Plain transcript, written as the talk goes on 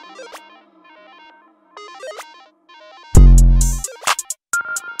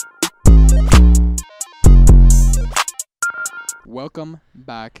Welcome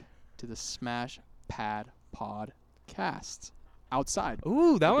back to the Smash Pad Podcast. Outside.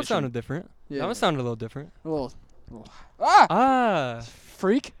 Ooh, that one edition. sounded different. Yeah. That one sounded a little different. A little. Ah! Ah.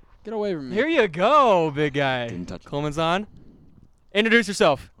 Freak. Get away from me. Here you go, big guy. Didn't touch Coleman's on. Introduce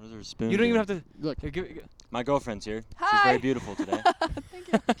yourself. What is her spoon? You don't even doing? have to. Look. Here, My girlfriend's here. She's Hi. very beautiful today.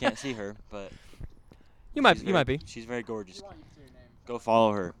 Thank you. Can't see her, but you might. she's You might be. She's very gorgeous. Go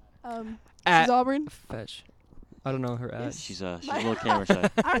follow her. At She's Auburn. Fetch. I don't know her at. She's a little camera shy.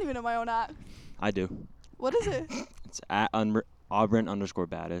 I don't even know my own at. I do. What is it? It's at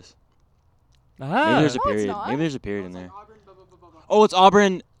Auburn_Baddest. Ah. Maybe there's a No, it's period. not. Maybe there's a period in there. Oh, it's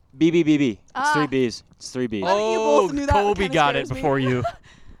Auburn BBBB. It's Ah. 3 B's. It's 3 B's. Why don't you both Oh, knew that? Kobe Kinda got it scares me. before you.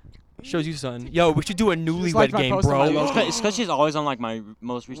 Shows you, son. Yo, we should do a like newlywed my game, post on my bro. logo. It's because she's always on like my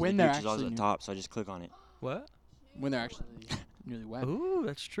most recent When feed. they're She's always actually at the top, so I just click on it. What? When they're actually nearly wet. Ooh,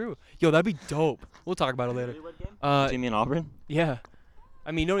 that's true. Yo, that'd be dope. We'll talk about it later. Between me and Auburn? Yeah.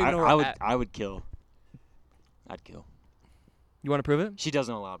 I mean, you don't even know where I would kill. I'd kill. You want to prove it? She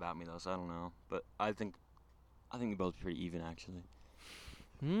doesn't know a lot about me though, so I don't know. But I think we both pretty even actually.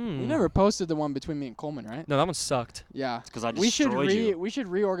 You never posted the one between me and Coleman, right? No, that one sucked. Yeah. It's because I We should destroyed you. we should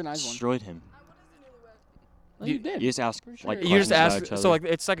reorganize one. Destroyed him. No, you did. You just ask Pretty like sure You just questions ask. about each So other.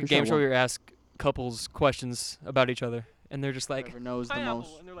 like, it's like a Pretty sure game show one. where you ask couples questions about each other, and they're just like, Whoever knows the "Pineapple,"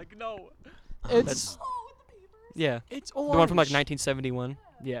 most. and they're like, no. It's That's- Yeah. it's The one from like orange. 1971.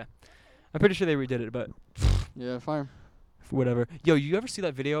 Yeah. I'm pretty sure they redid it, but Yeah, fine. whatever. Yo, you ever see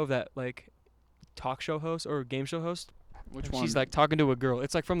that video of that like talk show host or game show host? Which And one? She's like talking to a girl.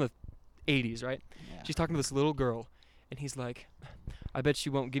 It's like from the 80s, right? Yeah. She's talking to this little girl, and he's like, I bet she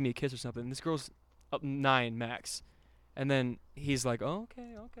won't give me a kiss or something. This girl's up 9 max. And then he's like, oh,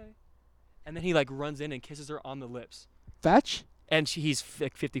 okay. And then he like runs in and kisses her on the lips. Fetch? And he's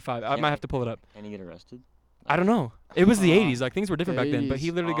like 55. I Yeah. might have to pull it up. And you get arrested? I don't know. It was the Uh, 80s. Like things were different the back then. But he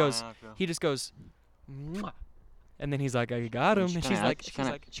 80s. literally goes, yeah, he just goes, mwah. And then he's like, I got him. And she's like, she kind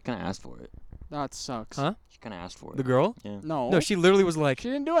of asked for it. That sucks. Huh? She kind of asked for it. The girl? Yeah. No. No, she literally was like, She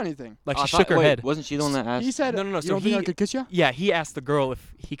didn't do anything. like Oh, I she thought- shook her wait, head. Wasn't she the one that asked? He said, No. You So don't think I he, could kiss you? yeah, he asked the girl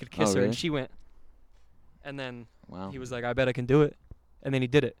if he could kiss Oh, her, really? and she went. And then Wow. he was like, I bet I can do it. And then he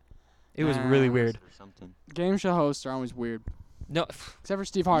did it. It was really Nah. weird. Or something. Game show hosts are always weird. No, Except for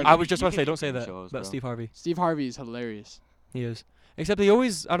Steve Harvey. I was just You about to say, can don't be say game that shows, about bro. Steve Harvey. Steve Harvey is hilarious. He is. Except he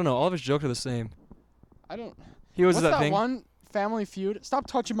always, I don't know, all of his jokes are the same. I don't. He always What's does that that thing. one Family Feud? Stop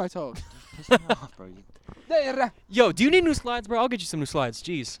touching my toes. Piss me off, bro. There. Yo, do you need new slides, bro? I'll get you some new slides.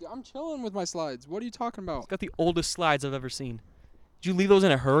 Jeez. I'm chilling with my slides. What are you talking about? It's got the oldest slides I've ever seen. Did you leave those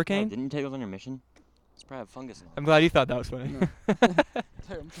in a Yeah, hurricane? didn't you take those on your mission? It's probably have fungus in them. I'm glad you thought that was funny. No.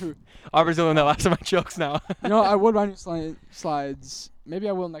 Damn, true. Aubrey's the one that laughs at my jokes now. You know, I would buy new slides. Maybe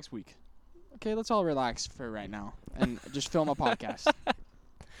I will next week. Okay, let's all relax for right now and just film a podcast.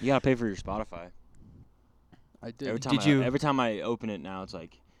 You gotta pay for your Spotify. I did. Every time I open it now, it's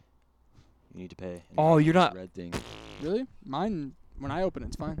like you need to pay. And Oh, it's you're this not- red thing. Really? Mine, when I open it,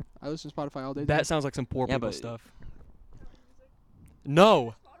 it's fine. I listen to Spotify all day. That sounds like some poor Yeah, people but- stuff.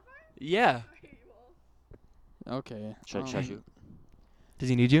 No. Yeah. Okay. Should you? Does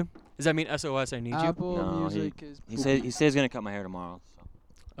he need you? Does that mean SOS? I need you. Apple No, Music is. He said he's gonna cut my hair tomorrow. So.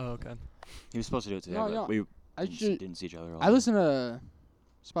 Oh, okay. He was supposed to do it today, No, but no, we I should. didn't see each other. all I day. listened to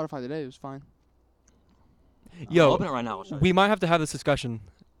Spotify today. It was fine. I'll Yo, open it right now. I'll show you. we might have to have this discussion.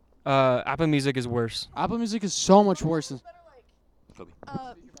 Apple Music is worse. Apple Music is so much worse than. Kobe.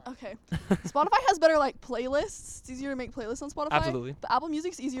 Okay. Spotify has better like playlists. It's easier to make playlists on Spotify. Absolutely. But Apple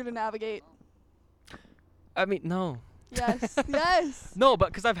Music's easier to navigate. I mean, no. Yes. Yes. No, but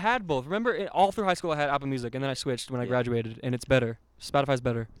because I've had both. Remember, all through high school I had Apple Music, and then I switched when I Yeah. graduated, and it's better. Spotify's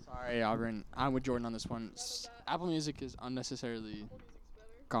better. Sorry, Auburn. I'm with Jordan on this one. Apple Music is unnecessarily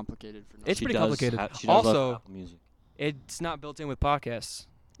complicated for no It's She pretty does complicated. she does love Also- Apple Music. It's not built in with podcasts.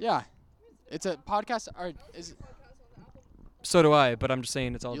 Yeah, it's a podcast. Or is So do I, but I'm just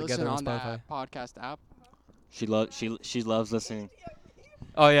saying it's all you together listen on on Spotify. that podcast app? She loves listening.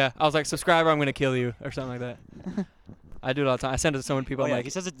 Oh yeah, I was like, subscribe or I'm gonna kill you or something like that. I do it all the time. I send it to so many people. Oh I'm yeah, like,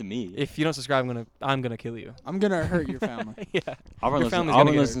 he says it to me. if you don't subscribe, I'm gonna kill you. I'm gonna hurt your family, Yeah. Auburn your listens, family's gonna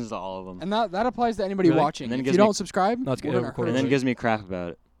Auburn get listens to all of them, and that applies to anybody Really? watching. And then If gives you me- don't subscribe, No, it's we're good. gonna Recorded. and hurt then you. gives me crap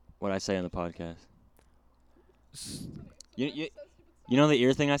about it. What I say on the podcast. You know the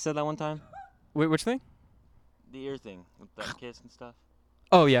ear thing I said that one time? Wait, which thing? The ear thing with the kiss and stuff.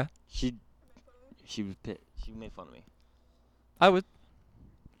 Oh yeah, She was pit. She made fun of me. I would.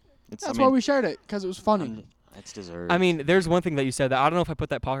 It's, That's why we shared it, because it was funny. It's deserved. I mean, there's one thing that you said that I don't know if I put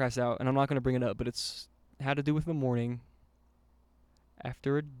that podcast out, and I'm not gonna bring it up, but it had to do with the morning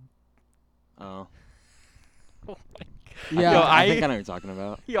after a. Oh. Oh my Yeah. Yo, I think I know what you're talking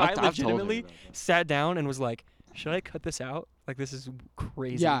about. Yo, I've I I've told her legitimately about that. sat down and was like, should I cut this out? Like, this is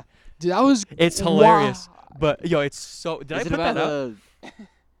crazy. Yeah. Dude, that was. It's hilarious. Wow. But, yo, it's so. Did I Is it put about that out?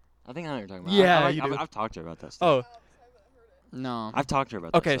 I think I know what you're talking about. Yeah, I've, you I've, do. I've talked to her about that stuff. Oh, No. I've talked to her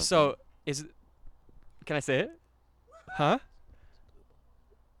about that okay. stuff. So, is it. Can I say it? Huh?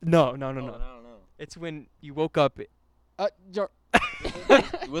 No. I don't know. It's when you woke up.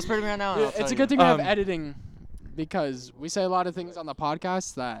 Whisper to me right now. Dude, And I'll tell it's a you. good thing we have Um, editing because we say a lot of things on the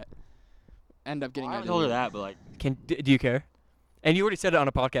podcast that end up getting I haven't edited. told her that, but like, Do you care? And you already said it on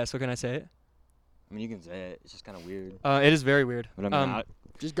a podcast, so can I say it? I mean, you can say it. It's just kind of weird. It is very weird. But I mean,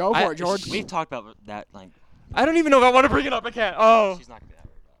 Just go for it, George. we've talked about that. Like, I don't even know if I want to bring it up. I can't. Oh. she's not gonna be that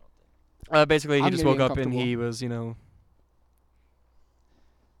worried about Basically, he I'm just gonna be woke up and uncomfortable. he was, you know,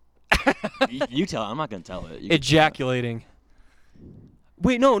 it. You tell. I'm not gonna tell it. You can tell it. ejaculating.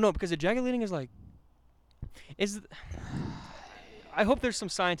 Wait, no, because ejaculating is like, I hope there's some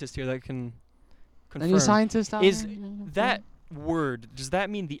scientist here that can confirm. Any scientist out Is there? that word, does that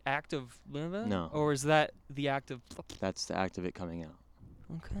mean the act of No. or is that the act of That's the act of it coming out.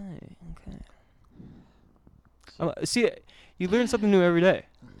 okay. See, you learn something new every day.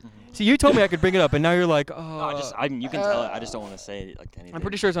 See, you told me I could bring it up, and now you're like, oh. You can tell it. I just don't want to say it like to anything. I'm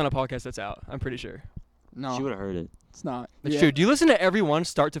pretty sure it's on a podcast that's out. I'm pretty sure. No, She would have heard it. it's not. That's Yeah. true. Do you listen to every one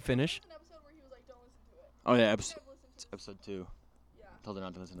start to finish? An episode where he was like, "Don't listen to it." Oh yeah, Never episode listen to it. 2. Yeah. Told her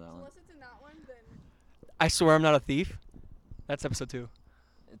not to listen to that So one. unless it's in that one, then I swear I'm not a thief. That's episode 2.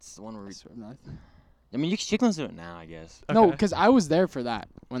 It's the one where I we. swear not. I mean, you can listen to it now, I guess. No, Okay. because I was there for that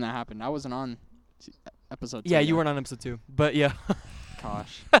when that happened. I wasn't on episode 2. Yeah, you yet. weren't on episode 2, but yeah.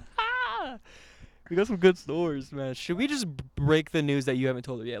 Gosh. We got some good stories, man. Should we just break the news that you haven't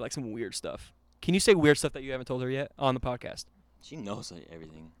told her yet? Like some weird stuff. Can you say weird stuff that you haven't told her yet on the podcast? She knows like,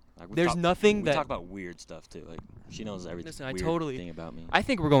 everything. Like, There's nothing we that talk about weird stuff too. Like she knows everything. Listen, I weird totally- thing about me. I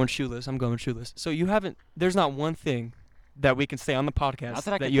think we're going shoeless. I'm going shoeless. So you haven't. There's not one thing that we can say on the podcast Not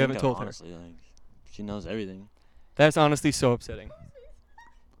that I that can you think haven't of, told her. honestly. Like, she knows everything. That's honestly so upsetting.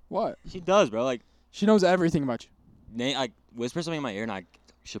 What? She does, bro. Like, She knows everything about you, I whisper something in my ear, and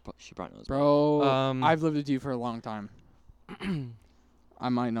she probably knows. bro. I've lived with you for a long time. I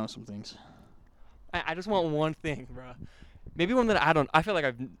might know some things. I just want one thing, bro. Maybe one that I don't. I feel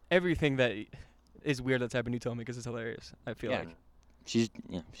like everything that is weird that's happened. You tell me because it's hilarious. I feel like. she's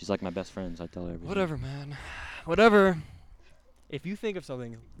like my best friend. So I tell her everything. Whatever, man. Whatever. If you think of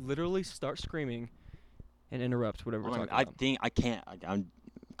something, literally start screaming and interrupt whatever we're I, mean, talking I about. think I can't.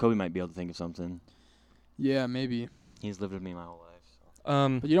 Kobe might be able to think of something. Yeah, maybe. He's lived with me my whole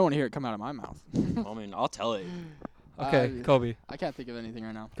life. But you don't want to hear it come out of my mouth. So. I mean, I'll tell it. Okay, Kobe. I can't think of anything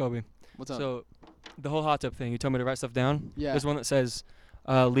right now. Kobe. What's up? So, the whole hot tub thing, you told me to write stuff down. Yeah. There's one that says,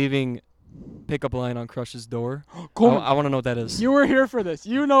 leaving pickup line on Crush's door. Cool. I want to know what that is. You were here for this.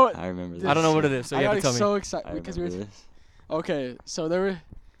 You know it. I remember this. I don't know what it is, so I you have got to tell me. so I excited because remember we were. this. Okay, so there were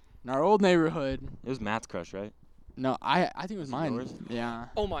in our old neighborhood. It was Matt's crush, right? No, I think it was Was it mine. yours? Yeah.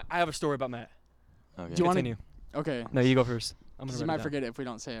 Oh my! I have a story about Matt. Okay. Do you wanna- Continue. Okay. No, you go first. I'm Because gonna you write might it forget it if we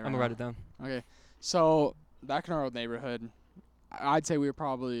don't say it. down. Right I'm gonna write it now. down. Okay. So back in our old neighborhood, I'd say we were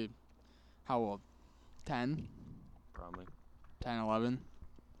probably how old? 10, Probably. 10, 11,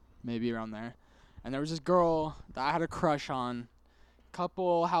 maybe around there. And there was this girl that I had a crush on,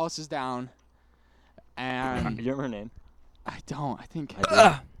 couple houses down. Do And you remember her name? I don't. I think.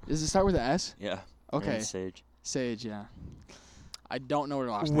 I Does it start with an S? do. Yeah. Her Okay. name's Sage. Sage. Yeah. I don't know her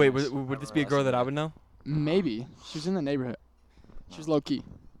last name. Wait, is. would this Never be a girl listened that to I it. would know? Maybe. She was in the neighborhood. She was low key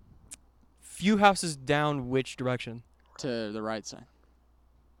Few houses down, which direction? to the right side.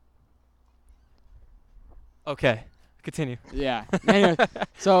 Okay, continue. Yeah. Anyway, I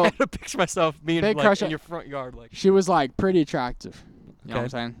so had to picture myself being Big like crush in on- your front yard, like. she was like pretty attractive. You know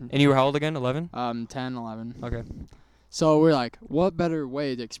what Okay. I'm saying? And you were how old again? 11. 10, 11. Okay. So we're like, what better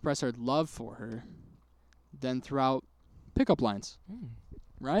way to express our love for her than throughout pickup lines,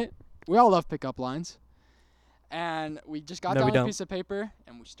 right? We all love pickup lines. And we just got No, we down a don't. piece of paper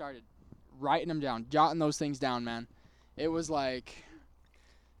and we started writing them down, jotting those things down, man. It was like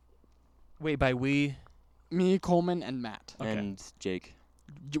Wait, by we. me, Coleman, and Matt. Okay. And Jake.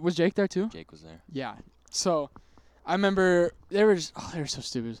 Was Jake there too? Jake was there. Yeah. So I remember they were just, they were so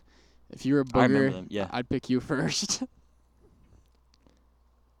stupid. If you were a I remember booger, them. Yeah. I'd pick you first.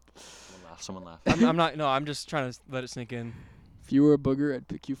 Someone laughed. I'm not. No, I'm just trying to let it sink in. If you were a booger, I'd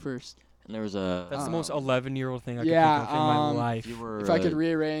pick you first. And there was a. That's the Oh. most 11-year-old thing I Yeah, could think of in my life. If you were. If I could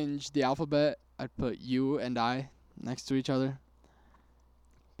rearrange the alphabet, I'd put you and I next to each other.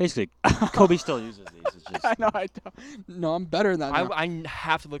 Basically, Kobe still uses these. It's just. I know I don't. No, I'm better than that. now. I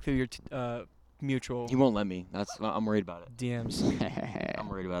have to look through your mutual He won't let me. I'm worried about it. DMs. I'm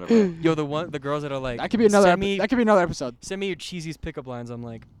worried about it. Bro. Yo, the girls that are like, that could be another. send That could be another episode. me your cheesiest pickup lines. I'm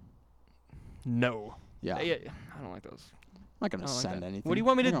like, no. Yeah. I don't like those. I'm not gonna I don't like send that. anything. What do you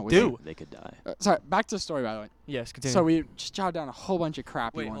want me I'm to gonna do? wait. They could die. Sorry. Back to the story, by the way. Yes, continue. So we just jotted down a whole bunch of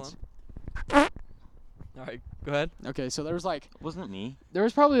crappy Wait, ones. hold on. All right, go ahead. Okay, so there was like, Wasn't it me? there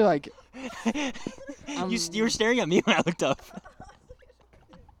was probably like, You were staring at me when I looked up.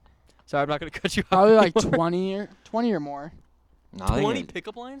 Sorry, I'm not gonna cut you off. probably like anymore. 20 or more No, I think 20 it-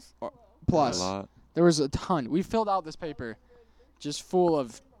 pickup lines. plus. A lot. There was a ton. We filled out this paper, just full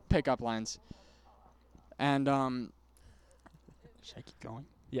of pickup lines, and should I keep going?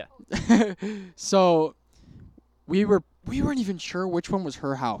 Yeah. So, we weren't even sure which one was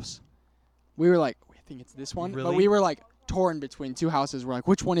her house. We were like, I think it's this one, but Really? we were like torn between two houses. We're like,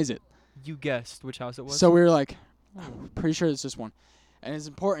 which one is it? You guessed which house it was. So we were like, oh, pretty sure it's this one, and it's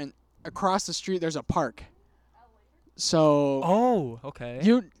important. Across the street, there's a park. So oh, okay.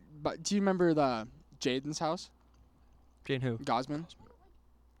 but do you remember the Jaden's house, Jane who? Gosman?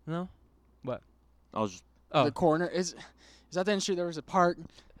 No. I was just. Oh, The corner is at the end of the street. There was a park.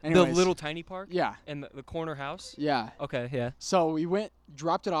 the Anyways, little tiny park. Yeah, And the corner house. yeah. Okay, yeah. So we went,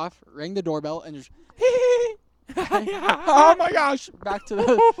 dropped it off, rang the doorbell, and just oh my gosh, back to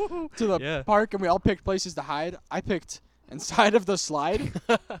the Yeah. park, and we all picked places to hide. I picked inside of the slide,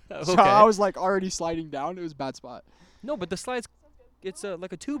 Okay. so I was like already sliding down. It was a bad spot. No, but the slide's it's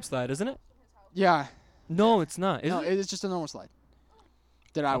like a tube slide, isn't it? Yeah, No, it's not. Is no, it? it's just a normal slide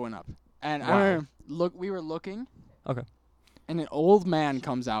that I went up, and Wow. I remember, we were looking. Okay. And an old man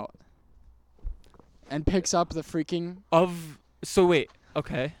comes out and picks up the freaking. So wait.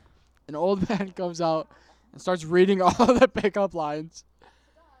 Okay. An old man comes out and starts reading all of the pickup lines.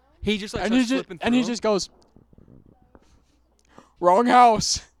 He just like And starts he just flipping and he through 'em? just goes, wrong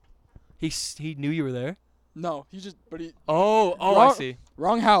house. He knew you were there. No, he just but he Oh, I Wrong- see.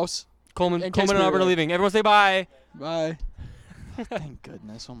 wrong house. Coleman in case and we Albert were- are leaving. Everyone say bye. Bye. Thank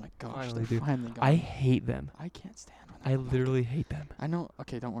goodness. Oh my gosh, Finally, they're dude. finally gone. I hate them. I can't stand when I literally hate them. I know.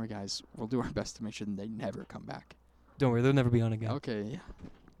 Okay, don't worry, guys. We'll do our best to make sure that they never come back. Don't worry, they'll never be on again. Okay. Yeah.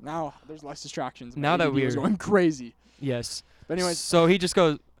 Now there's less distractions. Now that ADD was we're- going crazy. Yes. But anyways, So he just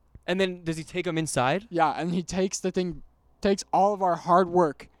goes, and then does he take them inside? yeah, and he takes all of our hard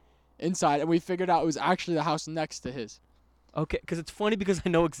work inside, and we figured out it was actually the house next to his. Okay, because it's funny because I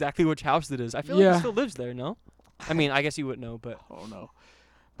know exactly which house it is. I feel like Yeah. he still lives there. No. I mean, I guess you wouldn't know, but Oh no.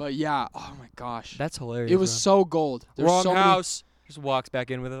 But yeah, oh my gosh. that's hilarious. It was bro. so gold. There's Wrong so house. Just walks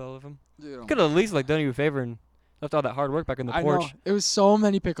back in with all of them. Many, dude, Could have at least like done you a favor and left all that hard work back in the I porch. know. It was so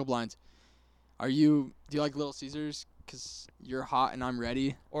many pickup lines. Do you like Little Caesars? 'Cause you're hot and I'm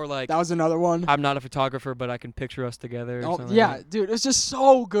ready. Or like, That was another one. I'm not a photographer, but I can picture us together. Or Oh, something yeah, like that. dude, it was just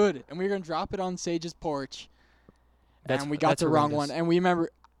so good. And we were going to drop it on Sage's porch. That's- And we got that's the wrong horrendous. one. And we remember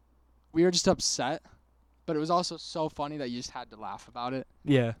we were just upset. But it was also so funny that you just had to laugh about it.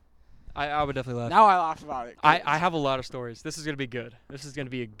 Yeah. I would definitely laugh. Now I laugh about it. I have a lot of stories. This is gonna be good. This is gonna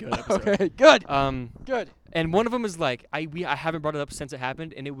be a good episode. Okay, good. Good. Good. And one of them is like I haven't brought it up since it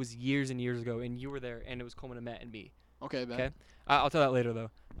happened, and it was years and years ago, and you were there, and it was Coleman and Matt and me. Okay, bet. Okay. I'll tell that later though.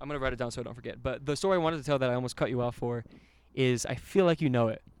 I'm gonna write it down so I don't forget. But the story I wanted to tell that I almost cut you off for, is I feel like you know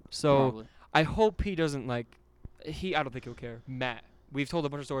it. So Probably. I hope he doesn't like. I don't think he'll care. Matt. We've told a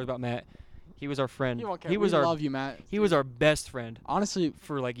bunch of stories about Matt. He was our friend. You won't care. He was we our love you, Matt. he was our best friend Honestly,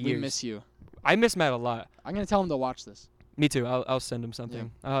 for like we years. miss you. I miss Matt a lot. I'm gonna tell him to watch this. Me too. I'll send him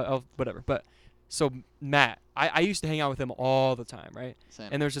something. I'll whatever. But so Matt, I used to hang out with him all the time, right? Same.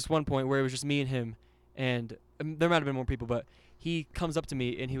 And there's just one point where it was just me and him, and there might have been more people, but he comes up to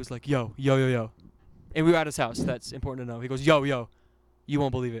me and he was like, "Yo, yo, yo, yo," and we were at his house. That's important to know. He goes, "Yo, yo, you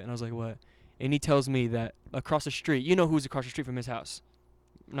won't believe it," and I was like, "What?" And he tells me that across the street, you know who's across the street from his house.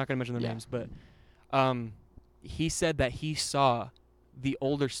 I'm not gonna mention their Yeah. names, but he said that he saw the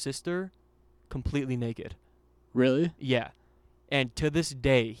older sister completely naked. Really? Yeah. And to this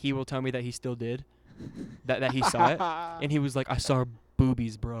day, he will tell me that he still did. That he saw it. And he was like, I saw her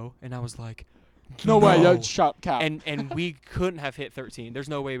boobies, bro. And I was like, no way. That's shop cap. And we couldn't have hit 13. There's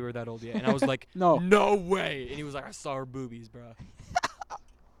no way we were that old yet. And I was like, No. no way. And he was like, I saw her boobies, bro.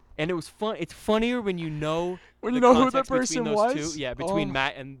 And it was fun. It's funnier when you know when the you know who the context between person those was. two. Yeah, between Oh.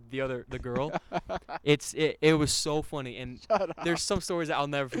 Matt and the girl. It was so funny. And Shut up. there's some stories that I'll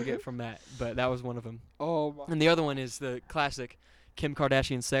never forget from Matt, but that was one of them. Oh my. And the other one is the classic Kim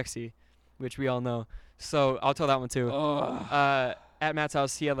Kardashian sexy, which we all know. So I'll tell that one too. At Matt's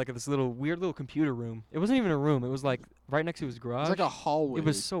house, he had like this weird little computer room. It wasn't even a room. It was like right next to his It garage. was like a hallway. It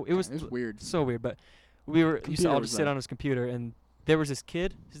was weird. so weird. But we used to Computer all was just sit there. on his computer, and there was this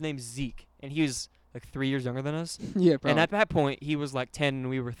kid. His name's Zeke, and he was like 3 years younger than us. Yeah, bro. And at that point, he was like 10 and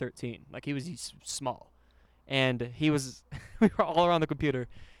we were 13. Like he was small, and he was we were all around the computer,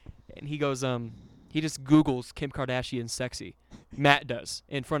 and he goes he just Googles Kim Kardashian sexy. Matt does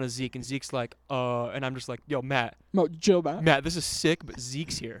in front of Zeke, and Zeke's like, and I'm just like, yo, Matt, Joe Matt. Matt, this is sick, but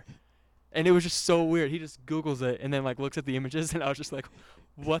Zeke's here. And it was just so weird. He just Googles it and then like looks at the images, and I was just like,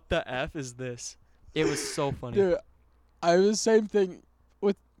 what the F is this? It was so funny. Dude, I was the same thing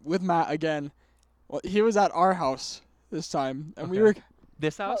with Matt again. Well, he was at our house this time, and we Okay. were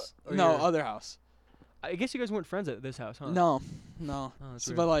This house? Or no your- other house. I guess you guys weren't friends at this house, huh? No. Oh, that's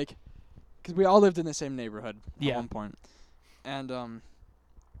So, weird. but like, cause we all lived in the same neighborhood Yeah. at one point, and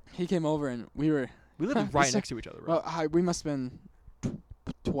he came over and we were We lived Huh, right this- next to each other, right? well, we must have been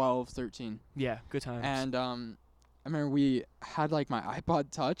 12, 13. Yeah, good times. And I remember we had like my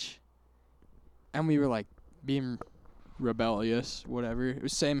iPod Touch, and we were like being rebellious, whatever. It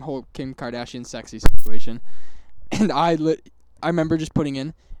was same whole Kim Kardashian sexy situation, and I remember just putting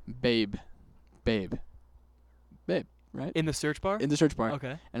in babe, right in the search bar? in the search bar,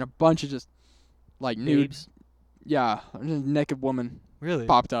 Okay. and a bunch of just like nudes, Babes? yeah, a naked woman Really?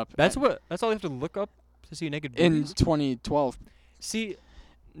 popped up. That's all you have to look up to see naked in boobies? 2012. See,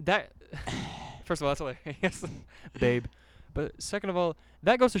 that first of all, that's hilarious, babe. But second of all,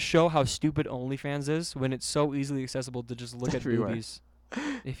 that goes to show how stupid OnlyFans is when it's so easily accessible to just look at Everywhere. boobies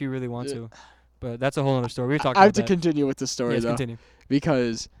if you really want Yeah. to. But that's a whole other story. We were talking I have about to that. continue with the story Yes, though, continue.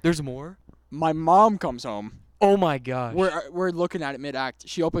 because There's more. my mom comes home. Oh my gosh. We're looking at it mid act.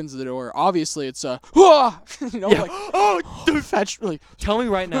 She opens the door. Obviously, it's a you know, Yeah. like oh, dude, fetch like Tell me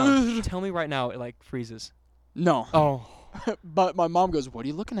right now. Tell me right now. It like freezes. no. Oh. But my mom goes, "What are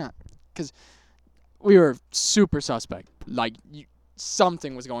you looking at?" Because we were super suspect. Like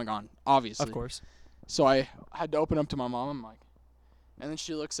something was going on, obviously. Of course. So I had to open up to my mom. I'm like, and then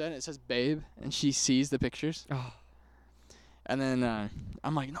she looks at it. It says "babe," and she sees the pictures. Oh. And then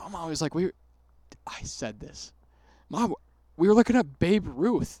I'm like, "No, mom." I was like, I said this, Mom. We were looking at Babe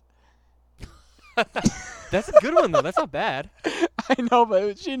Ruth. That's a good one though. That's not bad. I know,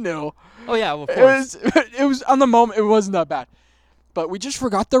 but she knew. Oh yeah, well, of It course. was on the moment. It wasn't that bad, but we just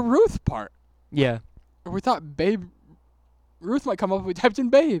forgot the Ruth part. Yeah. We thought Babe Ruth might come up. We typed in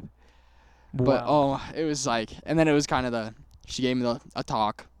Babe, but Wow. it was like, and then it was kind of she gave me a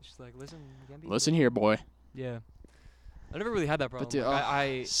talk. She's like, listen. You can't be Listen here, boy. Yeah. I never really had that problem. But dude,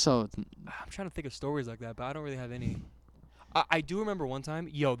 Like, so I'm trying to think of stories like that, but I don't really have any. I do remember one time.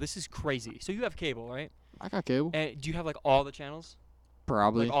 Yo, this is crazy. So you have cable, right? I got cable. And do you have like all the channels?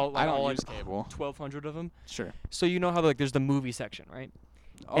 Probably. Like all, I don't all use like, cable. 1,200 of them. Sure. So you know how like there's the movie section, right?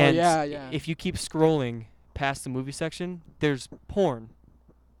 Oh And yeah, yeah. If you keep scrolling past the movie section, there's porn,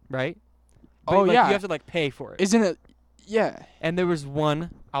 right? But, Oh, like, yeah. You have to like pay for it. Isn't it? Yeah. And there was one,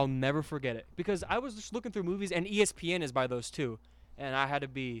 I'll never forget it, because I was just looking through movies, and ESPN is by those too, and I had to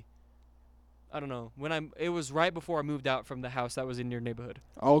be, I don't know, it was right before I moved out from the house that was in your neighborhood.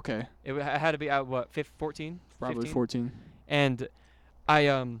 Oh, okay. I had to be out, 14? Probably 15? 14. And I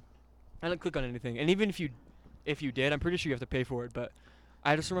didn't click on anything, and even if you did, I'm pretty sure you have to pay for it, but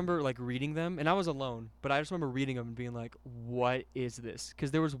I just remember like reading them, and I was alone, but I just remember reading them and being like, what is this?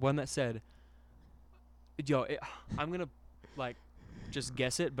 Because there was one that said, I'm going to like just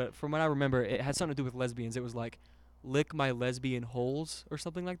guess it, but from what I remember, it had something to do with lesbians. It was like, lick my lesbian holes or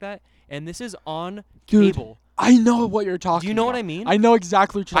something like that. And this is on Dude, cable. I know what you're talking about. Do you know what I mean? I know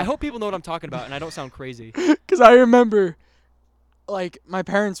exactly what you're I hope people know what I'm talking about and I don't sound crazy. Because I remember, like, my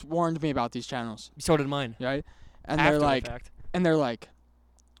parents warned me about these channels, So did mine. right? And After they're like,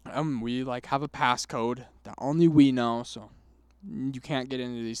 we like have a passcode that only we know, so you can't get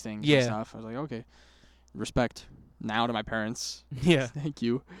into these things Yeah. and stuff. I was like, okay, respect now to my parents. Yeah. Thank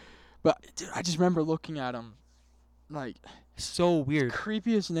you. But dude, I just remember looking at them, like So weird.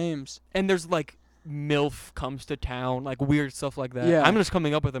 creepiest names. And there's like MILF comes to town, like weird stuff like that. Yeah. I'm just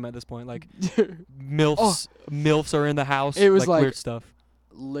coming up with them at this point. Like MILFs are in the house. It was like- weird stuff.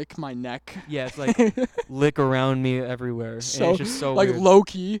 Lick my neck. Yeah, it's like lick around me everywhere. So, and it's just so like weird. low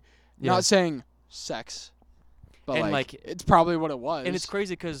key, Yeah. not saying sex, but And, like, like- it's probably what it was. And it's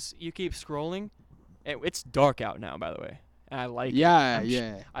crazy because you keep scrolling. It's dark out now, by the way. And I like it. Yeah, I'm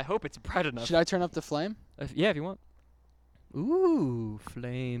yeah. I hope it's bright enough. Should I turn up the flame? Yeah, if you want. Ooh,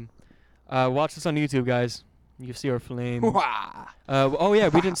 flame. Watch this on YouTube, guys. You can see our flame. Wah. Oh, yeah,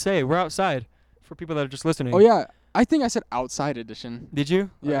 we didn't say. We're outside for people that are just listening. Oh yeah, I think I said outside edition. Did you?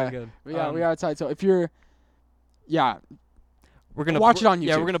 Yeah. Okay, good. But yeah, we are outside. So if you're, yeah, We're gonna watch it on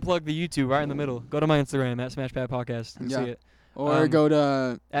Yeah, YouTube. we're gonna plug the YouTube right in the middle. Go to my Instagram at SmashPad Podcast and Yeah. see it. Or go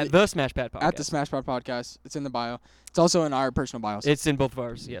to at the Smash Pad podcast. at the Smash Pod Podcast. It's in the bio. It's also in our personal bios. It's in both of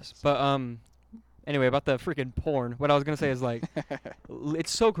ours, yes. But anyway, about the freaking porn. What I was gonna say is like,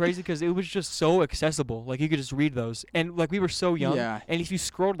 it's so crazy because it was just so accessible. Like you could just read those, and like we were so young. Yeah. And if you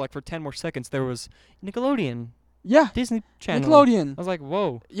scrolled like for 10 more seconds, there was Nickelodeon, Yeah. Disney Channel. Nickelodeon. I was like,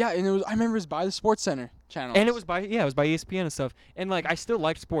 whoa. Yeah, and I remember it was by the Sports Center channel. And it was by ESPN and stuff. And like I still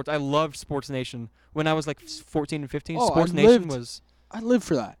liked sports. I loved Sports Nation when I was like 14 and 15. Oh, Sports I Nation lived- was I lived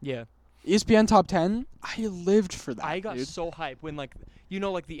for that. yeah. ESPN Top 10. I lived for that. I got dude. so hyped when like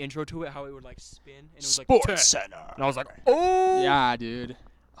like the intro to it, how it would like spin and it was like Sports 10. Center. And I was like, oh. Yeah, dude.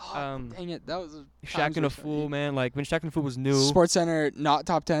 Oh, dang it. That was Shaq and a Fool, man. Like when Shaq and a Fool was new, Sports Center, not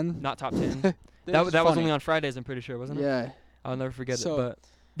top 10. not top 10. that was only on Fridays, I'm pretty sure, wasn't it? Yeah. I'll never forget So- it. But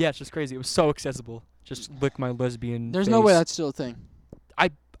yeah, it's just crazy. It was so accessible. Just lick my lesbian. There's face. no way that's still a thing.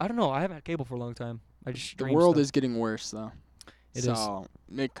 I don't know. I haven't had cable for a long time. I just The stream world stuff. is getting worse, though. It is. so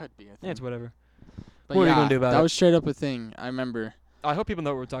it could be a thing. Yeah, it's whatever. But what are you yeah, gonna do about that it? was straight up a thing. I remember. I hope people know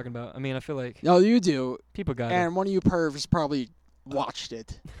what we're talking about. I mean, I feel like No, you do. people got And one of you pervs probably watched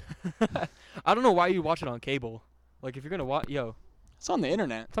it. it. I don't know why you watch it on cable. Like if you're gonna watch, It's on the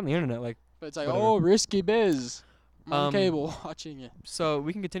internet. it's on the internet. Like But it's like, Whatever. oh, risky biz. I'm on Um, cable watching it. so,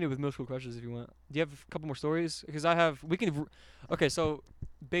 we can continue with middle school crushes if you want. Do you have a couple more stories? Because we can. Okay, so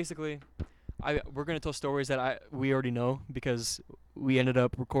basically, we're gonna tell stories that we already know because we ended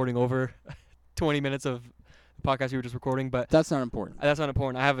up recording over 20 minutes of the podcast we were just recording. But That's not important. that's not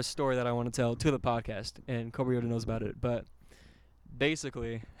important. I have a story that I want to tell to the podcast, and Kobe already knows about it. But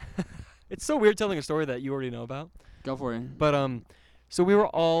basically, it's so weird telling a story that you already know about. Go for it. But so we were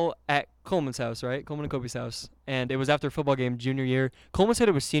all at Coleman's house, right? Coleman and Kobe's house, and it was after a football game, junior year. Coleman said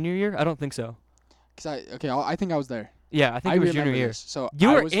it was senior year. I don't think so. I think I was there. Yeah, I think it was junior remember year. this. So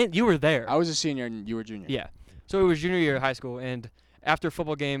You were there. I was a senior and you were junior. Yeah. So it was junior year of high school, and after a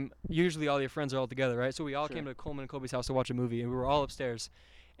football game, usually all your friends are all together, right? So we all Sure. came to Coleman and Kobe's house to watch a movie, and we were all upstairs,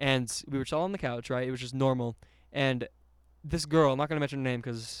 and we were just all on the couch, right? It was just normal, and this girl, I'm not gonna mention her name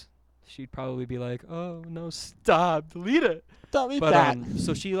because she'd probably be like, "Oh no, stop, delete it." Tell me But that.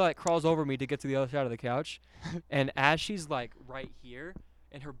 so she like crawls over me to get to the other side of the couch, and as she's like right here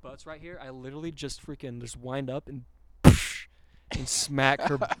and her butt's right here, I literally just freaking just wind up and smack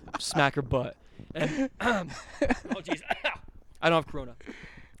her butt. And oh jeez, I don't have corona,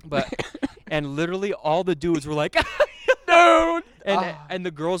 but and literally all the dudes were like, Dude. and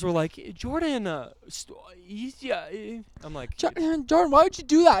the girls were like, Jordan, yeah. I'm like, Jordan, why would you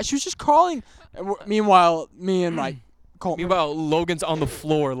do that? She was just crawling. And meanwhile, me and like Colton. meanwhile, Logan's on the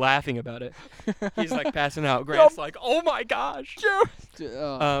floor laughing about it. He's like passing out. Grant's like, oh my gosh.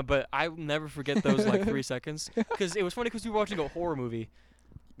 But I'll never forget those like 3 seconds because it was funny because we were watching a horror movie.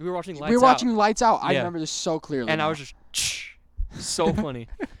 We were watching Lights Out. We were watching Lights Out. I Yeah. remember this so clearly. and I now. was just so funny.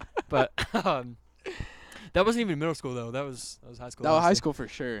 But that wasn't even middle school though. That was high school. That was high honestly. school for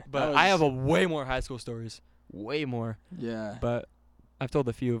sure. But That I have was- a way more high school stories. Way more. Yeah. But I've told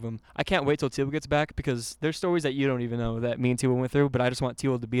a few of them. I can't wait till Teal gets back because there's stories that you don't even know that me and Teal went through. But I just want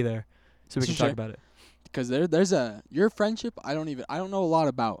Teal to be there so we can Sure. talk about it. Because there's your friendship. I don't know a lot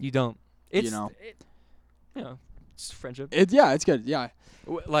about. You don't. It's know. It's friendship. It's good. Yeah.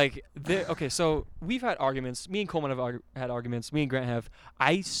 Okay, so we've had arguments. Me and Coleman have had arguments. Me and Grant have.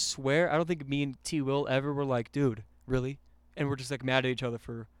 I swear, I don't think me and T. Will ever were like, dude, really? And we're just like mad at each other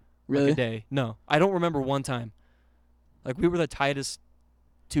for Really? like a day. No, I don't remember one time. Like we were the tightest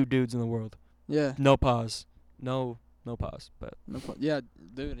two dudes in the world. Yeah. No pause. No pause. But Yeah,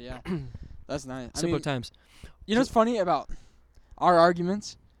 dude. Yeah. That's nice. simple times. You know what's funny about our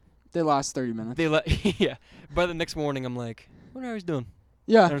arguments? They last 30 minutes. They yeah. By the next morning, I'm like, what are you doing?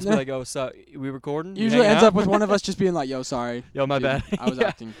 Yeah. And I'm just be like, oh, so we recording? You Usually hanging ends out? up with one of us just being like, "Yo, sorry." Yo, my Dude, bad. I was Yeah.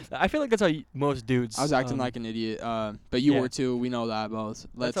 acting. I feel like that's how most dudes. I was acting like an idiot. But you yeah. were too. We know that both.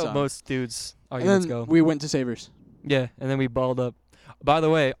 That's Let's. how most dudes And arguments then go. we went to Savers. Yeah, and then we balled up. By the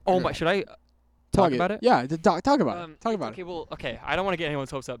way, should I talk about it? Yeah. Talk about it. Talk about okay, well, okay. I don't want to get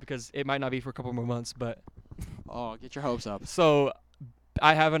anyone's hopes up because it might not be for a couple more months, but it. Oh, get your hopes up. so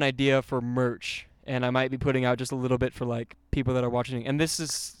I have an idea for merch, and I might be putting out just a little bit for like people that are watching. And this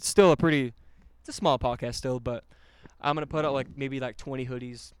is still it's a small podcast still, but I'm gonna put out like maybe like 20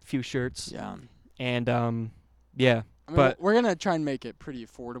 hoodies, few shirts, Yeah. and yeah, I mean, but we're gonna try and make it pretty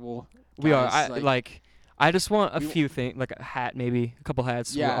affordable. we are. guys, I just want a we- few things, like a hat, maybe a couple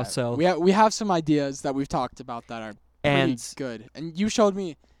hats. Yeah. I'll sell. We have some ideas that we've talked about that are pretty And good. And you showed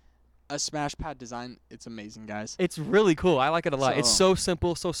me a smash pad design. It's amazing, guys. it's really cool. I like it a lot. It's So- so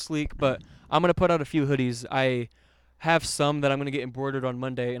simple, so sleek. But I'm gonna put out a few hoodies. I have some that I'm gonna get embroidered on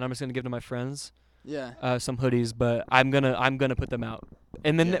Monday, and I'm just gonna give to my friends. Yeah. some hoodies, but I'm gonna put them out,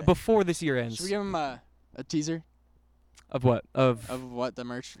 and then Yeah. before this year ends. Should we give him a teaser Of what? Of what the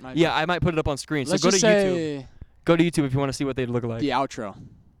merch might yeah, be? I might put it up on screen. Let's so go just to YouTube. say Go to YouTube if you want to see what they'd look like. the outro.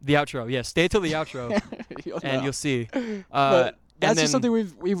 The outro. Yeah, stay till the outro, and know. you'll see. But that's and then, just something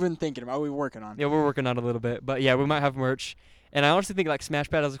we've been thinking about. We're working on. Yeah, we're working on it a little bit, but yeah, we might have merch. And I honestly think like Smash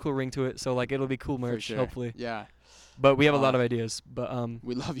Pad has a cool ring to it, so like it'll be cool For merch, sure. hopefully. Yeah. But we have a lot Uh, of ideas. But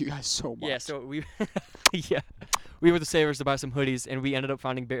We love you guys so much. yeah, so we we were the Savers to buy some hoodies, and we ended up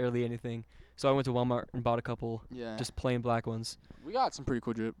finding barely anything. So I went to Walmart and bought a couple, Yeah. just plain black ones. We got some pretty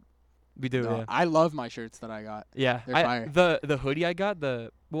cool drip. We do, No, yeah. I love my shirts that I got. Yeah, They're fire. the hoodie I got,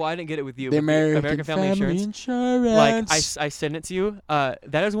 well, I didn't get it with you. The but American Family Insurance. Insurance. Like I sent it to you.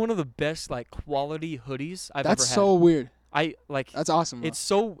 That is one of the best like quality hoodies I've That's ever had. so weird. I like. That's awesome. It's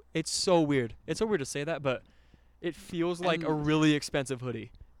so weird. It's so weird to say that, but it feels like a And- really expensive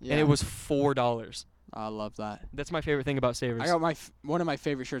hoodie, yeah. and it was $4. I love that. That's my favorite thing about Savers. I got one of my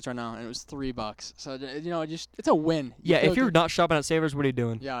favorite shirts right now, and it was $3. So just it's a win. You yeah, feel if you're good. not shopping at Savers, what are you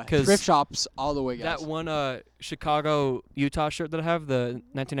doing? Yeah, 'cause thrift shops all the way, guys. That one Chicago Utah shirt that I have, the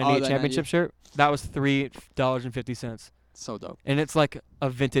 1998 that championship shirt, that was $3.50, So dope. and it's like a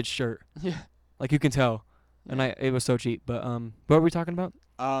vintage shirt. Yeah. Like you can tell, and it was so cheap. But what were we talking about?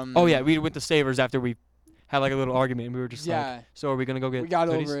 Oh yeah, we went to Savers after we had like a little argument, and we were just like, yeah. so are we gonna go get We got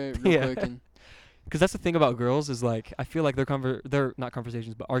hoodies? over it real Yeah. quick. And Because that's the thing about girls is like I feel like they're not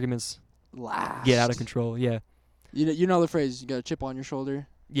conversations, but arguments last. get out of control. Yeah, You know the phrase, you got a chip on your shoulder,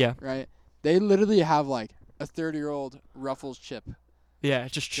 yeah, right? They literally have like a 30-year-old Ruffles chip yeah.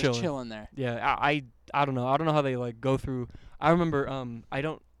 Just chilling. chilling there. Yeah, I don't know. I don't know how they like go through. I remember I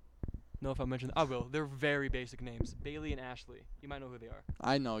don't know if I mentioned. I will. They're very basic names. Bailey and Ashley. You might know who they are.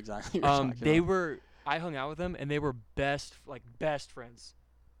 I know exactly what you're talking They about. were. I hung out with them, and they were best friends.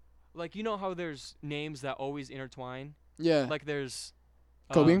 Like you know how there's names that always intertwine. Yeah. Like there's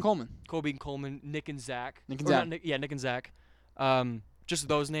Kobe and Coleman. Kobe and Coleman, Nick and Zach. Nick and Or not Zach. Nick, yeah, Nick and Zach. Just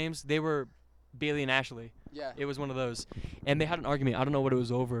those names. They were Bailey and Ashley. Yeah. It was one of those, and they had an argument. I don't know what it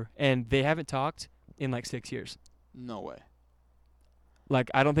was over, and they haven't talked in like 6 years. No way. Like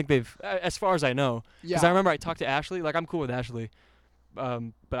I don't think they've, as far as I know. Yeah. Because I remember I talked to Ashley. Like I'm cool with Ashley,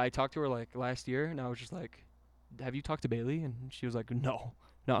 but I talked to her like last year, and I was just like, "Have you talked to Bailey?" And she was like, "No,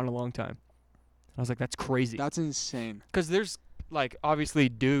 not in a long time." I was like, "That's crazy." That's insane. Because there's like obviously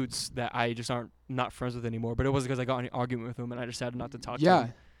dudes that I just aren't not friends with anymore. But it wasn't because I got in an argument with them and I decided not to talk to Yeah.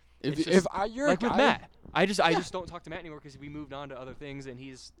 them. If It's if just you're Like a with guy, Matt, I just don't talk to Matt anymore because we moved on to other things and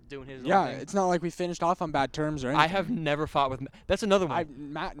he's doing his Yeah, own thing. it's not like we finished off on bad terms or anything. I have never fought with Matt. That's another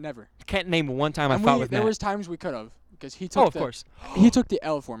one. Matt never. Can't name one time And I fought with there Matt. was times we could have because he took Oh, of course. he took the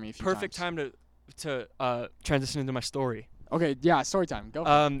L for me a few Perfect times. time to transition into my story. Okay, yeah, story time. Go.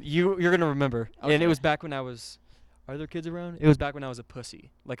 For it. You're gonna remember, and Okay. it was back when I was. Are there kids around? It was back when I was a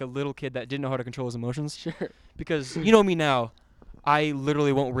pussy, like a little kid that didn't know how to control his emotions. Sure. Because you know me now, I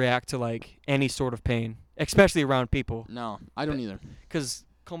literally won't react to like any sort of pain, especially around people. No, I don't either. Because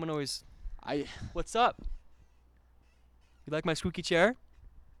Coleman always, I what's up? You like my squeaky chair?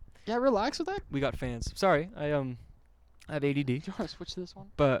 yeah, relax with that. We got fans. Sorry, I have ADD, Do you want to switch to this one?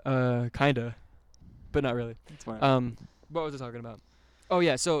 but kinda, but not really. That's fine. What was I talking about? Oh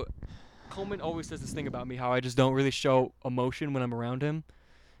yeah, so Coleman always says this thing about me, how I just don't really show emotion when I'm around him,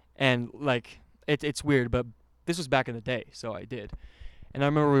 and like it's weird, but this was back in the day, so I did. And I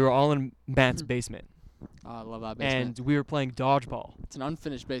remember we were all in Matt's basement, Oh, I love that basement. and we were playing dodgeball. It's an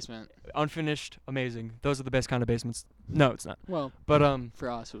unfinished basement. Unfinished, amazing. Those are the best kind of basements. No, it's not. Well, But for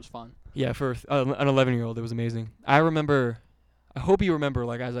us, it was fun. yeah, for an 11-year-old, it was amazing. I remember. I hope you remember,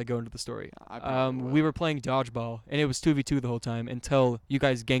 like, as I go into the story. I probably We will. were playing dodgeball, and it was 2v2 the whole time until you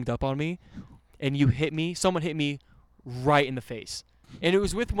guys ganged up on me, and you hit me. Someone hit me right in the face, and it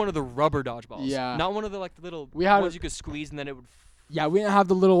was with one of the rubber dodgeballs. Yeah. Not one of the like the little We had ones a- you could squeeze, and then it would. Yeah, we didn't have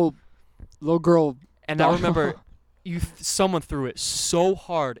the little girl. And I remember, someone threw it so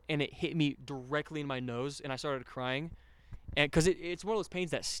hard, and it hit me directly in my nose, and I started crying. And because it's one of those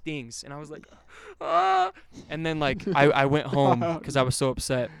pains that stings, and I was like, ah! And then like I went home because I was so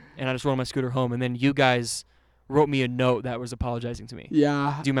upset, and I just rode my scooter home. And then you guys wrote me a note that was apologizing to me.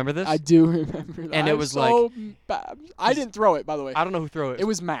 Yeah. Do you remember this? I do remember that. And it I'm was so bad. I didn't throw it, by the way. I don't know who threw it. It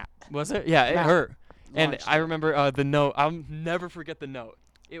was Matt. Was it? Yeah, it Matt hurt. And launched I it. remember the note. I'll never forget the note.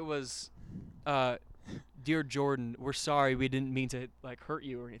 It was, "Dear Jordan, we're sorry. We didn't mean to like hurt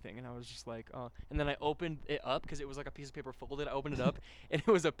you or anything." And I was just like, "Oh." And then I opened it up because it was like a piece of paper folded. I opened it up, and it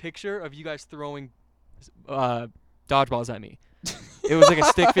was a picture of you guys throwing dodgeballs at me. It was like a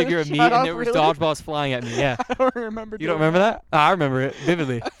stick figure of me, Shut and up, there was really? dodgeballs flying at me. Yeah. I don't remember. You don't doing remember that? I remember it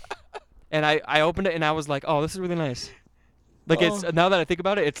vividly. And I opened it and I was like, oh, this is really nice. Like it's now that I think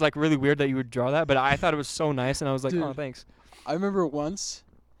about it, it's like really weird that you would draw that, but I thought it was so nice and I was like, Dude. oh, thanks. I remember once.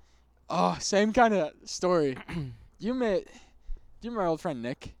 Oh, same kind of story. Do you remember our old friend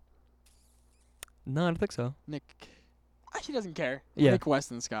Nick? No, I don't think so. Nick. He doesn't care. Yeah. Nick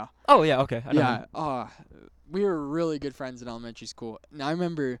Westonskow. Oh yeah, okay. I know him. Yeah. We were really good friends in elementary school. And I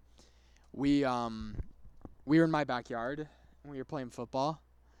remember we were in my backyard and we were playing football.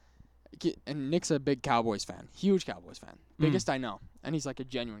 And Nick's a big Cowboys fan. Huge Cowboys fan. Biggest I know. And he's like a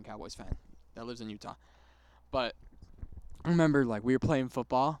genuine Cowboys fan that lives in Utah. But I remember like we were playing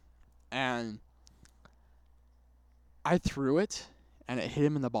football and I threw it and it hit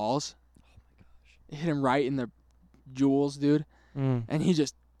him in the balls. Oh my gosh. It hit him right in the jewels, dude. And he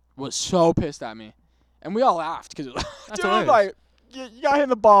just was so pissed at me. And we all laughed because That's dude, hilarious. like, you got hit in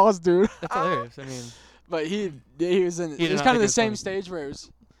the balls, dude. That's hilarious. I mean, But he was in. He It did was not kind think of it the was same funny. stage where it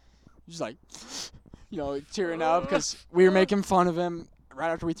was just like, tearing up because we were making fun of him right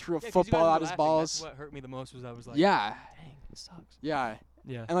after we threw a football at his balls. That's what hurt me the most was I was like, Yeah, dang, it sucks. yeah.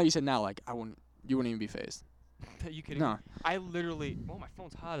 Yeah. And like you said, now like you wouldn't even be phased. Are you kidding No, me? I literally, my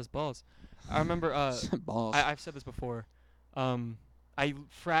phone's hot as balls. I remember, balls. I've said this before. I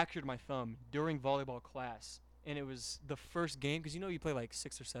fractured my thumb during volleyball class, and it was the first game because you play like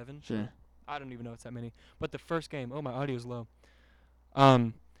 6 or 7. Sure. I don't even know it's that many, but the first game. Oh, my audio's low. I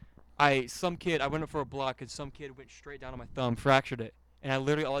went up for a block, and some kid went straight down on my thumb, fractured it, and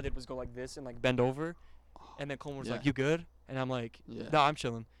all I did was go like this and like bend over, and then Coleman was like, "You good?" And I'm like, Yeah. "No, I'm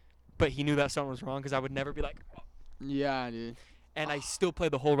chilling," but he knew that something was wrong because I would never be like, Yeah, dude. and I still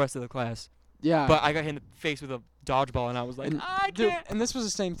played the whole rest of the class. Yeah. But I got hit in the face with a dodgeball, and I was like, and, I dude, can't. and this was the